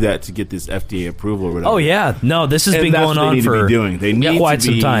to do that to get this FDA approval or whatever. Oh, yeah. No, this has And been that's going what they on need for to be doing. They need quite to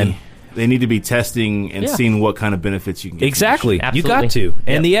some be, time. They need to be testing and Yeah. seeing what kind of benefits you can get. from Exactly. this You Absolutely. got to.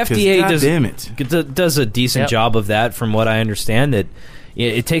 And the 'Cause FDA God damn it. does a decent Yep. job of that from what I understand. That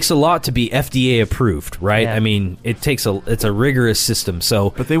it takes a lot to be FDA approved, right? Yeah. I mean, it's a rigorous system.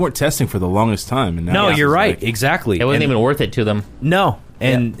 So But they weren't testing for the longest time. And now no, it's you're just right. like- Exactly. It wasn't And- even worth it to them. No,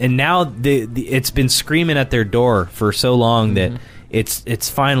 and now it's been screaming at their door for so long that it's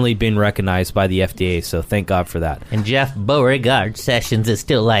finally been recognized by the FDA. So thank God for that. And Jeff Beauregard Sessions is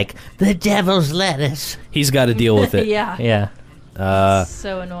still like, the devil's lettuce. He's got to deal with it. Yeah. Yeah.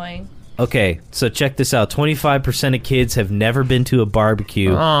 So annoying. Okay, so check this out. 25% of kids have never been to a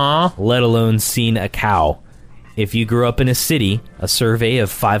barbecue, Aw. let alone seen a cow. if you grew up in a city, a survey of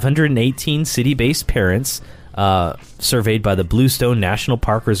 518 city-based parents surveyed by the Bluestone National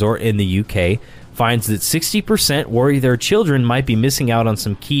Park Resort in the UK finds that 60% worry their children might be missing out on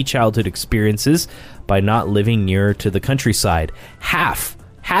some key childhood experiences by not living nearer to the countryside. Half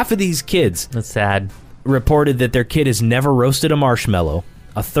of these kids That's sad. reported that their kid has never roasted a marshmallow.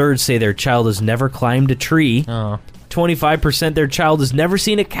 A third say their child has never climbed a tree. 25% their child has never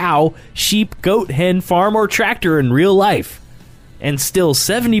seen a cow, sheep, goat, hen, farm, or tractor in real life. And still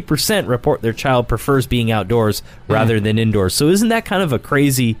 70% report their child prefers being outdoors rather than indoors. So isn't that kind of a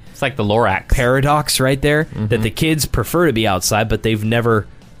crazy It's like the Lorax paradox right there? That the kids prefer to be outside, but they've never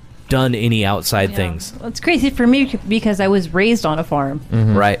done any outside things. Well, it's crazy for me because I was raised on a farm.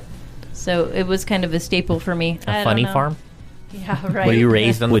 Right. So it was kind of a staple for me. I A don't funny know. farm? Yeah, right. Were you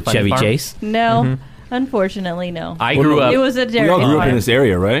raised on the With funny Chevy farm? Chase? No, unfortunately, no. I grew up. It was a dairy We all grew up farm. in this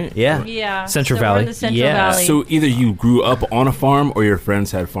area, right? Yeah. Yeah, Central so we're Valley. the Central Yeah. Valley. So either you grew up on a farm or your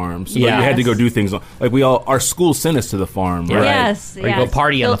friends had farms. So like, Yeah. you had to go do things. Like our school sent us to the farm, right? Yes, Or you go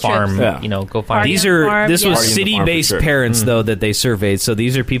party on the Field farm. trips. Yeah. You know, go find. Party These on the are farm, this yeah. was Party on the farm, city-based for sure. parents though that they surveyed. So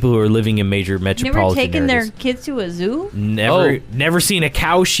these are people who are living in major Never metropolitan taken their areas. kids to a zoo? Never seen a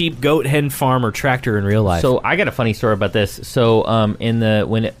cow, sheep, goat, hen, farm, or tractor in real life. So I got a funny story about this. So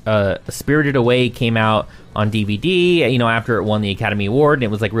when Spirited Away came out on DVD, you know, after it won the Academy Award, and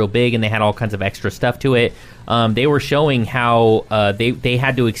it was like real big, and they had all kinds of extra stuff to it. They were showing how they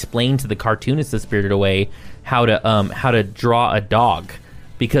had to explain to the cartoonists of Spirited Away how to draw a dog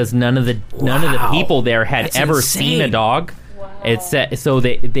because none of the people there had That's ever insane. seen a dog. It's so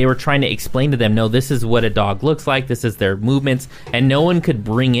they were trying to explain to them, no, this is what a dog looks like, this is their movements, and no one could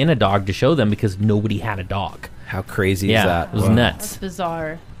bring in a dog to show them because nobody had a dog. how crazy is Yeah, that? it was That's nuts.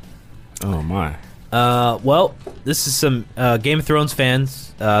 bizarre. Oh my. Well, this is some Game of Thrones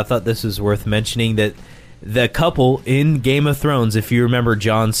fans. I thought this was worth mentioning that the couple in Game of Thrones, if you remember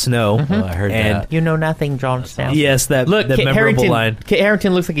Jon Snow, Oh, I heard and that. You know nothing, Jon Snow. yes, that Look, that Kit memorable Harington, line. Kit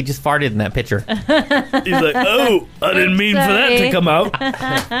Harington looks like he just farted in that picture. He's like, "Oh, I didn't mean for that to Sorry. come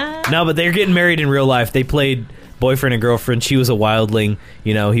out." No, but they're getting married in real life. They played boyfriend and girlfriend. She was a wildling.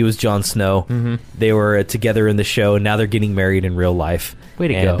 You know, he was Jon Snow. They were together in the show, and now they're getting married in real life. Way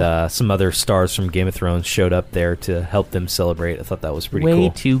to and, go. some other stars from Game of Thrones showed up there to help them celebrate. I thought that was pretty Way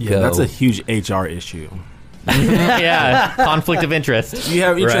cool. to Yeah, go. that's a huge HR issue. yeah, conflict of interest.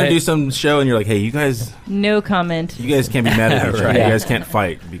 You're trying Right. to do some show and you're like, hey, you guys No comment. can't be mad at each other. Right. You guys can't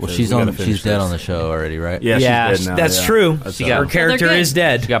fight. Because Well, she's we gotta on. finish She's dead this. on the show already, right? Yeah, Yeah, she's dead now. That's yeah. true. That's, She got- Her character good. is She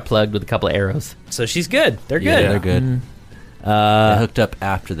dead, got plugged with a couple of arrows. so she's good. They're Yeah, good. they're good. They hooked up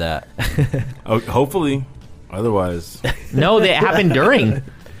after that. oh, hopefully. Otherwise, No, they happened during.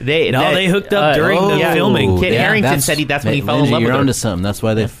 They hooked up during the filming. Kit Yeah, Harington said that's when he fell in Lindsay, love with you're her. onto something. That's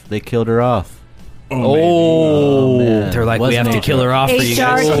why they killed her off. Oh, man. They're like, we Wasn't have to HR. kill her off for you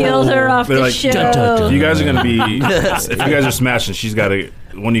guys. HR killed her off They're the like, show. dun, dun, if dun. you guys are gonna be, if you guys are smashing, she's got to.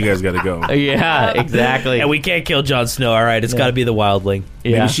 One of you guys got to go. yeah, exactly. And we can't kill Jon Snow. All right, it's got to be the wildling.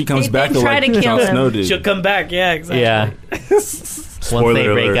 yeah. Maybe she comes They back did to try like to kill Jon him. Snow did. She'll come back. Yeah, exactly. yeah. Once Spoiler they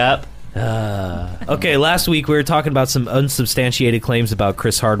break alert. up. Okay, last week we were talking about some unsubstantiated claims about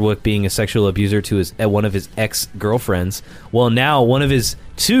Chris Hardwick being a sexual abuser to one of his ex-girlfriends. Well, now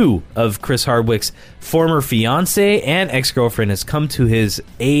two of Chris Hardwick's former fiance and ex-girlfriend has come to his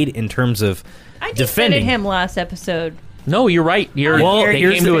aid in terms of I defending defended him last episode. No, you're right. Well, They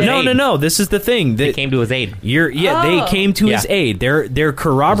here's came to his aid. no. This is the thing. They came to his aid. They came to his Yeah. aid. They're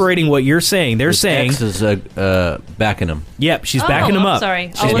corroborating what you're saying. They're His saying, ex is backing him. yep, she's backing him I'm up. sorry.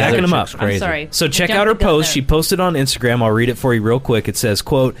 She's I'll backing look. him up. Chick's I'm crazy. sorry. So I check jumped out her the gun post. there. She posted on Instagram. I'll read it for you real quick. It says,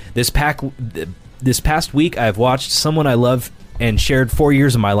 quote, this past week I've watched someone I love and shared 4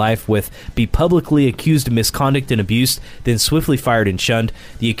 years of my life with be publicly accused of misconduct and abuse, then swiftly fired and shunned.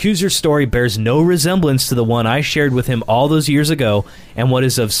 The accuser's story bears no resemblance to the one I shared with him all those years ago, and what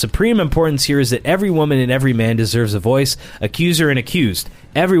is of supreme importance here is that every woman and every man deserves a voice, accuser and accused.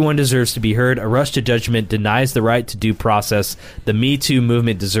 Everyone deserves to be heard. A rush to judgment denies the right to due process. The Me Too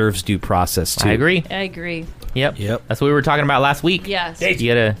movement deserves due process, too. I agree. I agree. Yep. Yep. That's what we were talking about last week. Yes.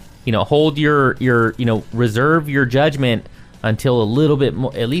 You gotta, hold your, reserve your judgment until a little bit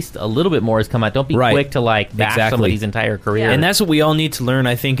more, at least a little bit more has come out. Don't be Right. quick to bash Exactly. somebody's entire career. Yeah. And that's what we all need to learn,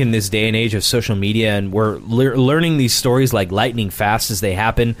 I think, in this day and age of social media. And we're learning these stories like lightning fast as they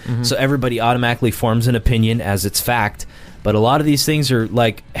happen. So everybody automatically forms an opinion as it's fact. But a lot of these things are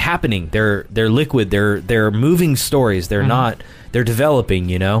like happening. They're liquid. They're moving stories. They're not. They're developing,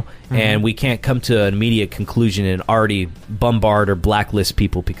 you know, and we can't come to an immediate conclusion and already bombard or blacklist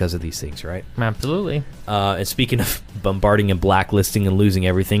people because of these things, right? Absolutely. And speaking of bombarding and blacklisting and losing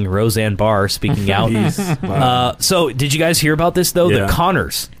everything, Roseanne Barr speaking out. So did you guys hear about this though? Yeah. The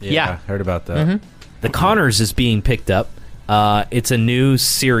Connors. Yeah. I heard about that. The Connors is being picked up. It's a new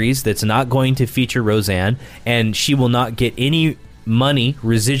series that's not going to feature Roseanne, and she will not get any money,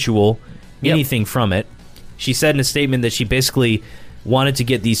 residual, anything from it. She said in a statement that she basically wanted to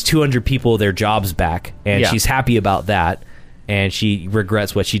get these 200 people their jobs back, and she's happy about that, and she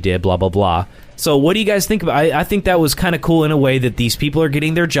regrets what she did, blah, blah, blah. So what do you guys think about it? I think that was kind of cool in a way that these people are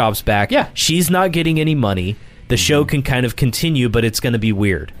getting their jobs back. Yeah. She's not getting any money. The show can kind of continue, but it's going to be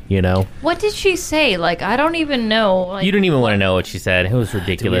weird, you know? What did she say? Like, I don't even know. Like, You don't even want to know what she said. It was Do we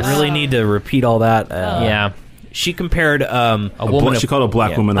ridiculous. really need to repeat all that? Yeah. She compared a woman. She called a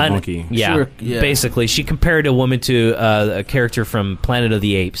black woman a Un- monkey. Yeah. Basically, she compared a woman to a character from Planet of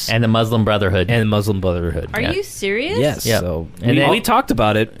the Apes And the Muslim Brotherhood. and the Muslim Brotherhood. Are you serious? Yes. Yep. So And we, then- we talked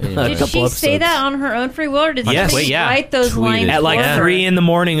about it. A Did couple she say episodes. that on her own free will, or did Yes. somebody Yeah. write those Tweeted. lines At like for her? 3 in the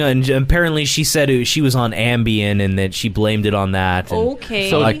morning, and apparently she said she was on Ambien and that she blamed it on that. And Okay.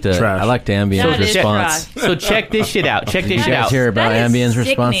 So, I liked Trash. Ambien's That is response. trash. So check this shit out. Check this Did shit you guys out. hear about That is Ambien's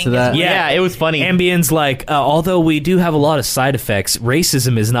response to sickening. that? Yeah. Yeah, it was funny. Ambien's like, although we do have a lot of side effects,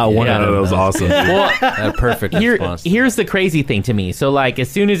 racism is not one Yeah. of them. That was awesome. Well, A perfect response. here's the crazy thing to me. So, like, as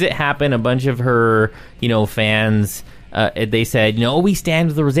soon as it happened, a bunch of her, fans, they said, we stand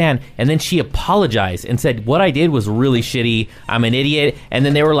with Roseanne. And then she apologized and said, what I did was really shitty. I'm an idiot. And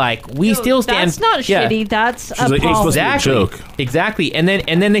then they were like, we still stand. That's not Yeah. shitty. That's a like, it's supposed to be a joke. Exactly. And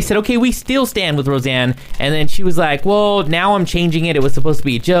then they said, okay, we still stand with Roseanne. And then she was like, well, now I'm changing it. It was supposed to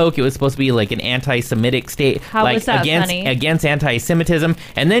be a joke. It was supposed to be like an anti-Semitic state. How like was that against funny? anti-Semitism.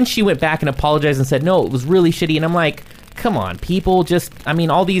 And then she went back and apologized and said, no, it was really shitty. And I'm like, come on, people,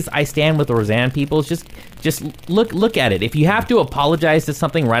 all these I stand with Roseanne people, just look at it. If you have to apologize to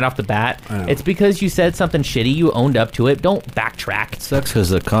something right off the bat, it's because you said something shitty, you owned up to it. Don't backtrack. Sucks because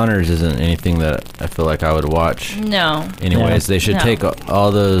the Connors isn't anything that I feel like I would watch. No. Anyways, they should No. take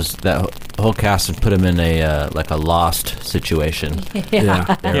all that whole cast and put them in a like a Lost situation.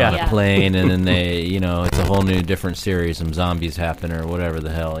 Yeah. They're on Yeah. a plane, and then they, it's a whole new different series. Some zombies happen or whatever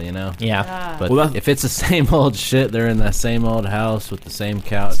the hell, Yeah. But Well, that's- if it's the same old shit, they're in that same old house with the same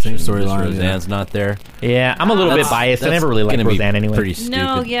couch. Same and just storyline, Roseanne's not there. Yeah, I'm a little bit biased. I never really liked gonna be Roseanne anyway. Pretty stupid.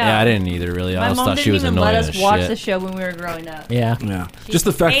 No, yeah. I didn't either. Really, I My always mom thought didn't she was even annoying let as us watch shit. the show when we were growing up. Yeah. Yeah. She Just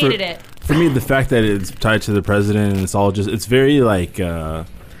the fact hated it. for me, the fact that it's tied to the president and it's very like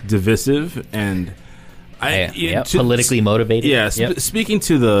divisive and Politically motivated. Yeah, Yep. speaking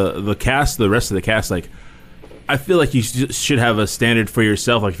to the cast, the rest of the cast, like I feel like you should have a standard for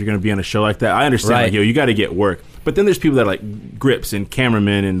yourself. Like if you're going to be on a show like that, I understand. Right. Like you got to get work, but then there's people that are like grips and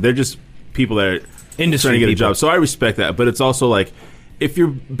cameramen, and they're just people that are Industry trying to get a people. job. So I respect that, but it's also like if you're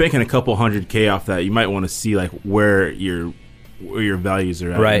banking a couple $100K off that, you might want to see like where your values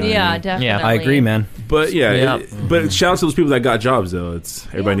are at. Right. you know what I Yeah, mean? definitely. I agree, man. But yeah, Yeah. but shout out to those people that got jobs though.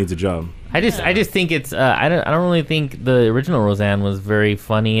 Everybody needs a job. I just think it's I don't really think the original Roseanne was very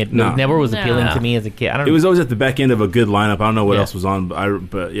funny. It No. never was appealing No. to me as a kid. I don't. It was always at the back end of a good lineup. I don't know what Yeah. else was on,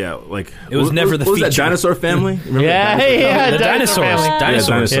 but yeah, like It was never the what was that feature. Dinosaur Family? Remember Yeah, that Dinosaur yeah, Family? The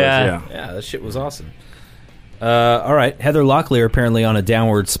dinosaurs. Family. Yeah, Dinosaurs. Yeah. Yeah, that shit was awesome. All right, Heather Locklear apparently on a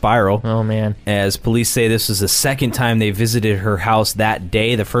downward spiral. Oh man. As police say, this was the second time they visited her house that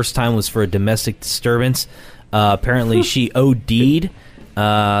day. The first time was for a domestic disturbance. Apparently, she OD'd.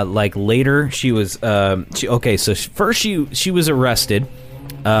 Like later, she was. So first she was arrested.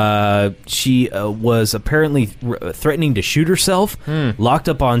 She was apparently threatening to shoot herself. Locked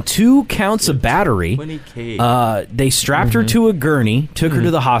up on 2 counts of battery. They strapped her to a gurney, took her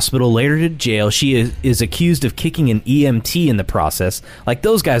to the hospital, later to jail. She is accused of kicking an EMT in the process. Like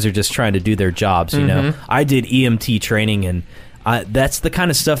those guys are just trying to do their jobs, you know. I did EMT training, and that's the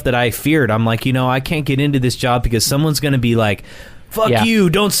kind of stuff that I feared. I'm like, I can't get into this job because someone's going to be like, fuck Yeah. you,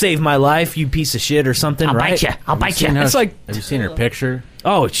 don't save my life, you piece of shit, or something, I'll right? bite you. I'll bite you. It's like, Have you seen her picture?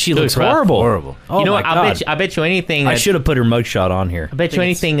 oh, she looks rough. horrible. Horrible. Oh, You know my what? God. I bet you anything. I should have put her mugshot on here. I bet you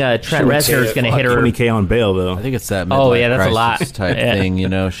anything. Trent Reznor is going to hit her. 20K on bail though. I think it's that. Oh, midlife yeah, that's a lot. crisis type Yeah. thing.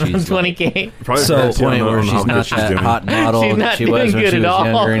 She's 20K. Probably So- to at the point where she's not that hot model She's that not she was doing when good she at was all.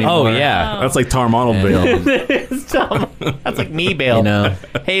 younger anymore. Oh, yeah. That's like Tar Arnold bail. That's like me bail.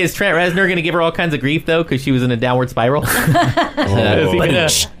 Hey, is Trent Reznor going to give her all kinds of grief though because she was in a downward spiral? Is he gonna-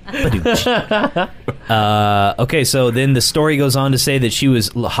 Okay, so then the story goes on to say that she was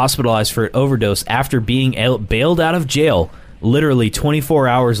hospitalized for an overdose after being bailed out of jail Literally 24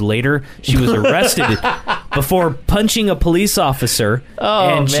 hours later, she was arrested before punching a police officer,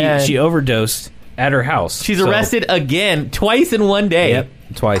 and man. she overdosed at her house. She's So- arrested again, twice in one day. Yep,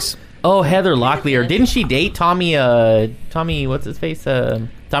 twice. Oh, Heather Locklear. Didn't she date Tommy, what's his face?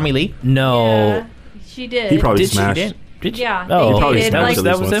 Tommy Lee? No. Yeah, she did. He probably Did she? smashed. Did she? Yeah, Oh, they Probably dated, smashed like, at that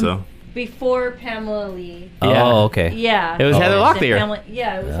least was once, him? though. before Pamela Lee. Yeah. Oh, okay. Yeah. It was Heather And Locklear.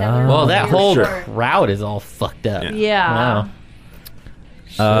 yeah, it was Heather Well, that Locklear. whole Sure. crowd is all fucked up. Yeah. Wow.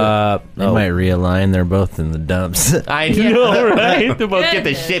 They might realign. They're both in the dumps. I Yeah. know, right? They both get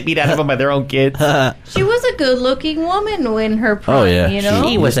the Goodness. shit beat out of them by their own kids. She was a good-looking woman in her prime. Oh, yeah. You know.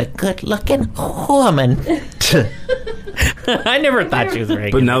 She was a good-looking woman. I never thought she was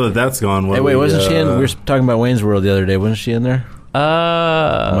very But good. now that that's gone, what Hey, wait, we, wasn't she in? We were talking about Wayne's World the other day. Wasn't she in there?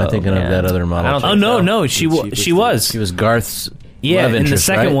 Am I thinking of that other model? I don't Oh, think no, so. no. She was. She was Garth's Yeah, love in the interest,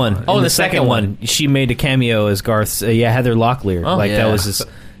 second right? one. Oh, in the second one. she made a cameo as Garth's. Heather Locklear. Oh. Like that Yeah. was his.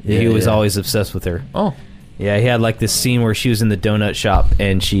 Yeah, he was yeah. always obsessed with her. Oh. Yeah, he had like this scene where she was in the donut shop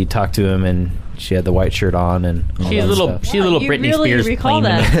and she talked to him and she had the white shirt on and all She's a that little, stuff. she's a little you Britney really Spears recall claim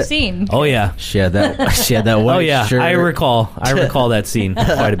to me. that scene. Oh yeah. She had that. She had that white Oh yeah. shirt. I recall that scene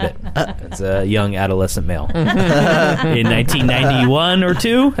quite a bit. As a young adolescent male in 1991 or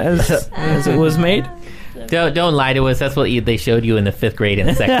 2 as it was made. Don't lie to us. That's what they showed you in the 5th grade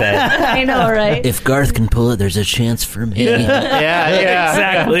in sex ed. I know, right? If Garth can pull it, there's a chance for me. yeah.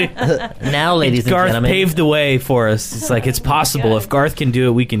 Exactly. Now, ladies and Garth gentlemen, paved the way for us. It's like it's possible. If Garth can do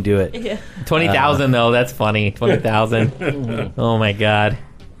it, we can do it. 20,000 though. That's funny. 20,000. Oh my god.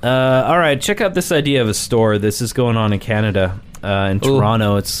 All right, check out this idea of a store. This is going on in Canada, in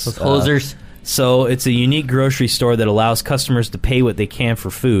Toronto. It's Those hosers. So it's a unique grocery store that allows customers to pay what they can for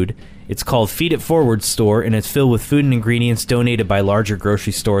food. It's called Feed It Forward Store, and it's filled with food and ingredients donated by larger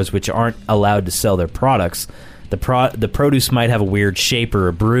grocery stores which aren't allowed to sell their products. The produce might have a weird shape or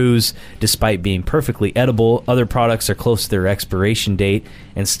a bruise, despite being perfectly edible. Other products are close to their expiration date,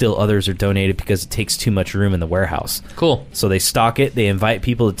 and still others are donated because it takes too much room in the warehouse. Cool. So they stock it, they invite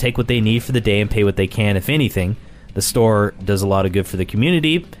people to take what they need for the day and pay what they can, if anything. The store does a lot of good for the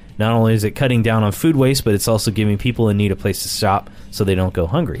community. Not only is it cutting down on food waste, but it's also giving people in need a place to shop so they don't go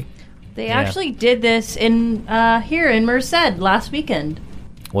hungry. They actually did this in here in Merced last weekend.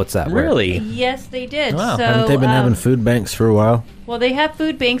 What's that? Where? Really? Yes, they did. Wow. So, Haven't they been having food banks for a while? Well, they have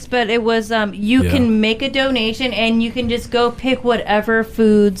food banks, but it was you Yeah. can make a donation and you can just go pick whatever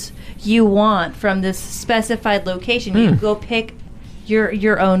foods you want from this specified location. You can go pick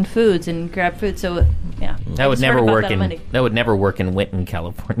your own foods and grab food. So yeah, That I would just heard never about work that in. on Monday. That would never work in Winton,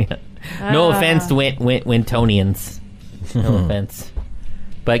 California. No Ah. offense to Wintonians. No offense.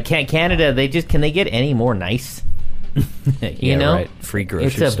 But Canada, can they get any more nice? Yeah, know? right. Free grocery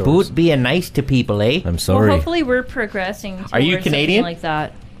It's a stores. boot being nice to people, eh? I'm Well, sorry. hopefully we're progressing. Are you towards Canadian? something like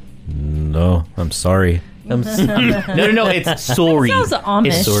that? No, I'm sorry. No, it's sorry. Sounds Amish.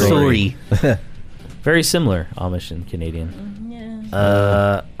 It's sorry. Very similar, Amish and Canadian.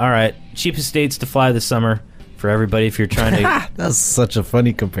 Yeah. All right. Cheapest dates to fly this summer for everybody if you're trying to... That's such a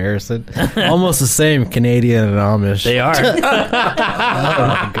funny comparison. Almost the same, Canadian and Amish. They are. Oh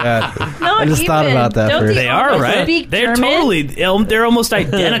my god. Not I just thought even. about that Don't for a the They are, Amish right? Speak They're German? totally... They're almost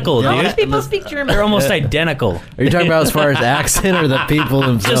identical, Amish dude. people speak German. They're almost identical. Are you talking about as far as accent or the people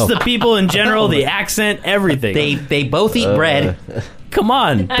Just themselves? the people in general, the accent, everything. They both eat bread. Come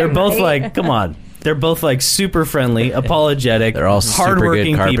on. They're both Right. like, come on. They're both like super friendly, apologetic. They're all super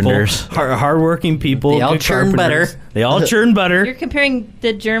hardworking good carpenters. people. Hardworking people. They all good churn carpenters. butter. They all churn butter. You're comparing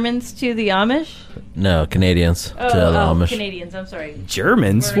the Germans to the Amish? No, Canadians to the Amish. Canadians. I'm sorry.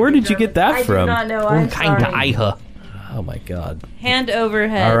 Germans? Where did you get that I from? do not know. I'm Kind of sorry. Iha. Oh my god. Hand over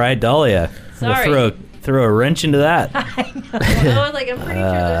head. All right, Dahlia. We'll Sorry. throw a wrench into that. I was like, I'm pretty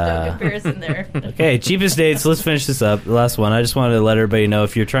sure there's no comparison there. Okay, cheapest dates. Let's finish this up. The last one. I just wanted to let everybody know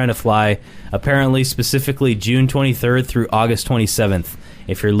if you're trying to fly, apparently specifically June 23rd through August 27th.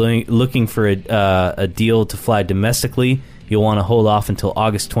 If you're looking for a deal to fly domestically, you'll want to hold off until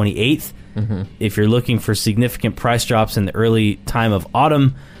August 28th. Mm-hmm. If you're looking for significant price drops in the early time of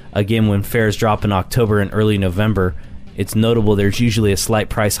autumn, again when fares drop in October and early November, it's notable there's usually a slight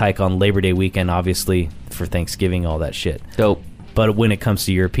price hike on Labor Day weekend, obviously for Thanksgiving, all that shit. Dope. But when it comes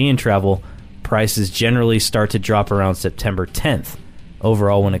to European travel, prices generally start to drop around September 10th.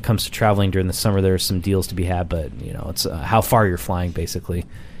 Overall, when it comes to traveling during the summer, there are some deals to be had, but you know, it's how far you're flying, basically.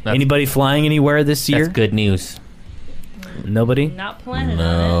 Anybody flying anywhere this year? That's good news. Nobody? Not planning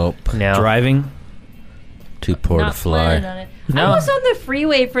on Nope. No. Driving? Too it. poor Not to planning fly. on it. No. I was on the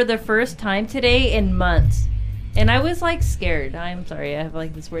freeway for the first time today in months. And I was like scared. I'm sorry, I have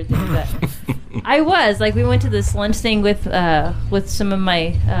like this weird thing, but I was like, we went to this lunch thing with some of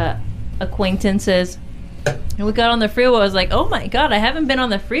my acquaintances, and we got on the freeway. I was like, oh my god, I haven't been on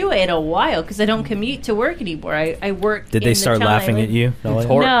the freeway in a while because I don't commute to work anymore. I work. Did they start laughing at you? No,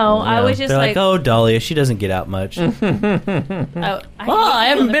 I was just They're like, like, oh, Dahlia, she doesn't get out much. I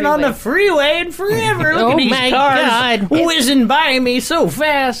haven't been on the freeway in forever. Look Oh at these my cars God. whizzing by me so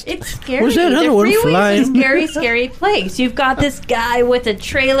fast. It's scary. Was that The other one freeway's flying? a scary, scary place. You've got this guy with a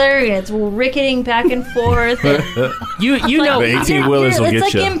trailer, and it's ricketing back and forth. And You know, The 18-wheelers will it's get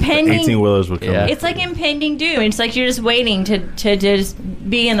like you. impending- 18-wheelers will come. Yeah. it's like impending doom. It's like you're just waiting to just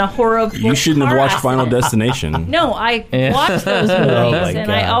be in a horrible. You shouldn't have car watched Final accident. Destination. No, I Yeah. watched those movies, my and God.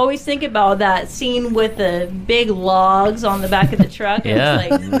 I always think about that scene with the big logs on the back of the truck. And Yeah.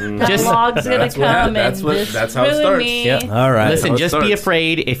 it's like that Just- log's gonna That's what hap- come that's and what- just that's how it ruin starts. me. Yep. All right. Listen, how it just be starts.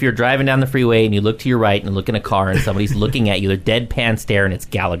 afraid if you're driving down the freeway and you look to your right and look in a car and somebody's looking at you, they're deadpan stare and it's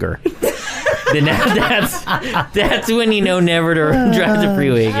Gallagher. Then that's when you know never to drive the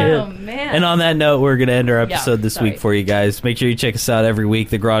freeway again. Oh man! And on that note, we're going to end our episode this sorry. week for you guys. Make sure you check us out every week,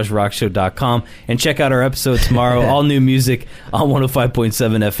 thegaragerockshow.com, and check out our episode tomorrow. All new music on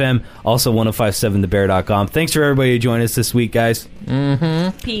 105.7 FM, also 1057thebear.com. Thanks for everybody who joined us this week, guys.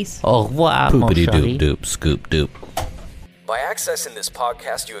 Peace. Oh, wow. Poopity doop doop scoop doop. By accessing this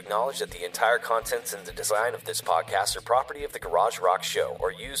podcast, you acknowledge that the entire contents and the design of this podcast are property of the Garage Rock Show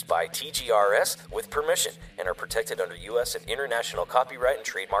or used by TGRS with permission and are protected under U.S. and international copyright and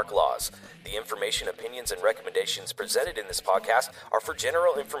trademark laws. The information, opinions, and recommendations presented in this podcast are for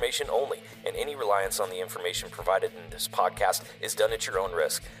general information only, and any reliance on the information provided in this podcast is done at your own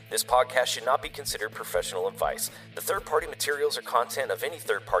risk. This podcast should not be considered professional advice. The third-party materials or content of any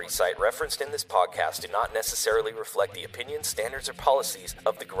third-party site referenced in this podcast do not necessarily reflect the opinions, standards, or policies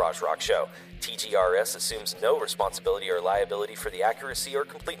of the Garage Rock Show. TGRS assumes no responsibility or liability for the accuracy or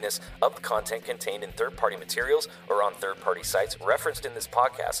completeness of the content contained in third-party materials or on third-party sites referenced in this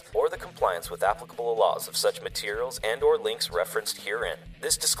podcast, or the compliance with applicable laws of such materials and or links referenced herein.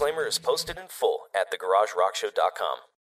 This disclaimer is posted in full at thegaragerockshow.com.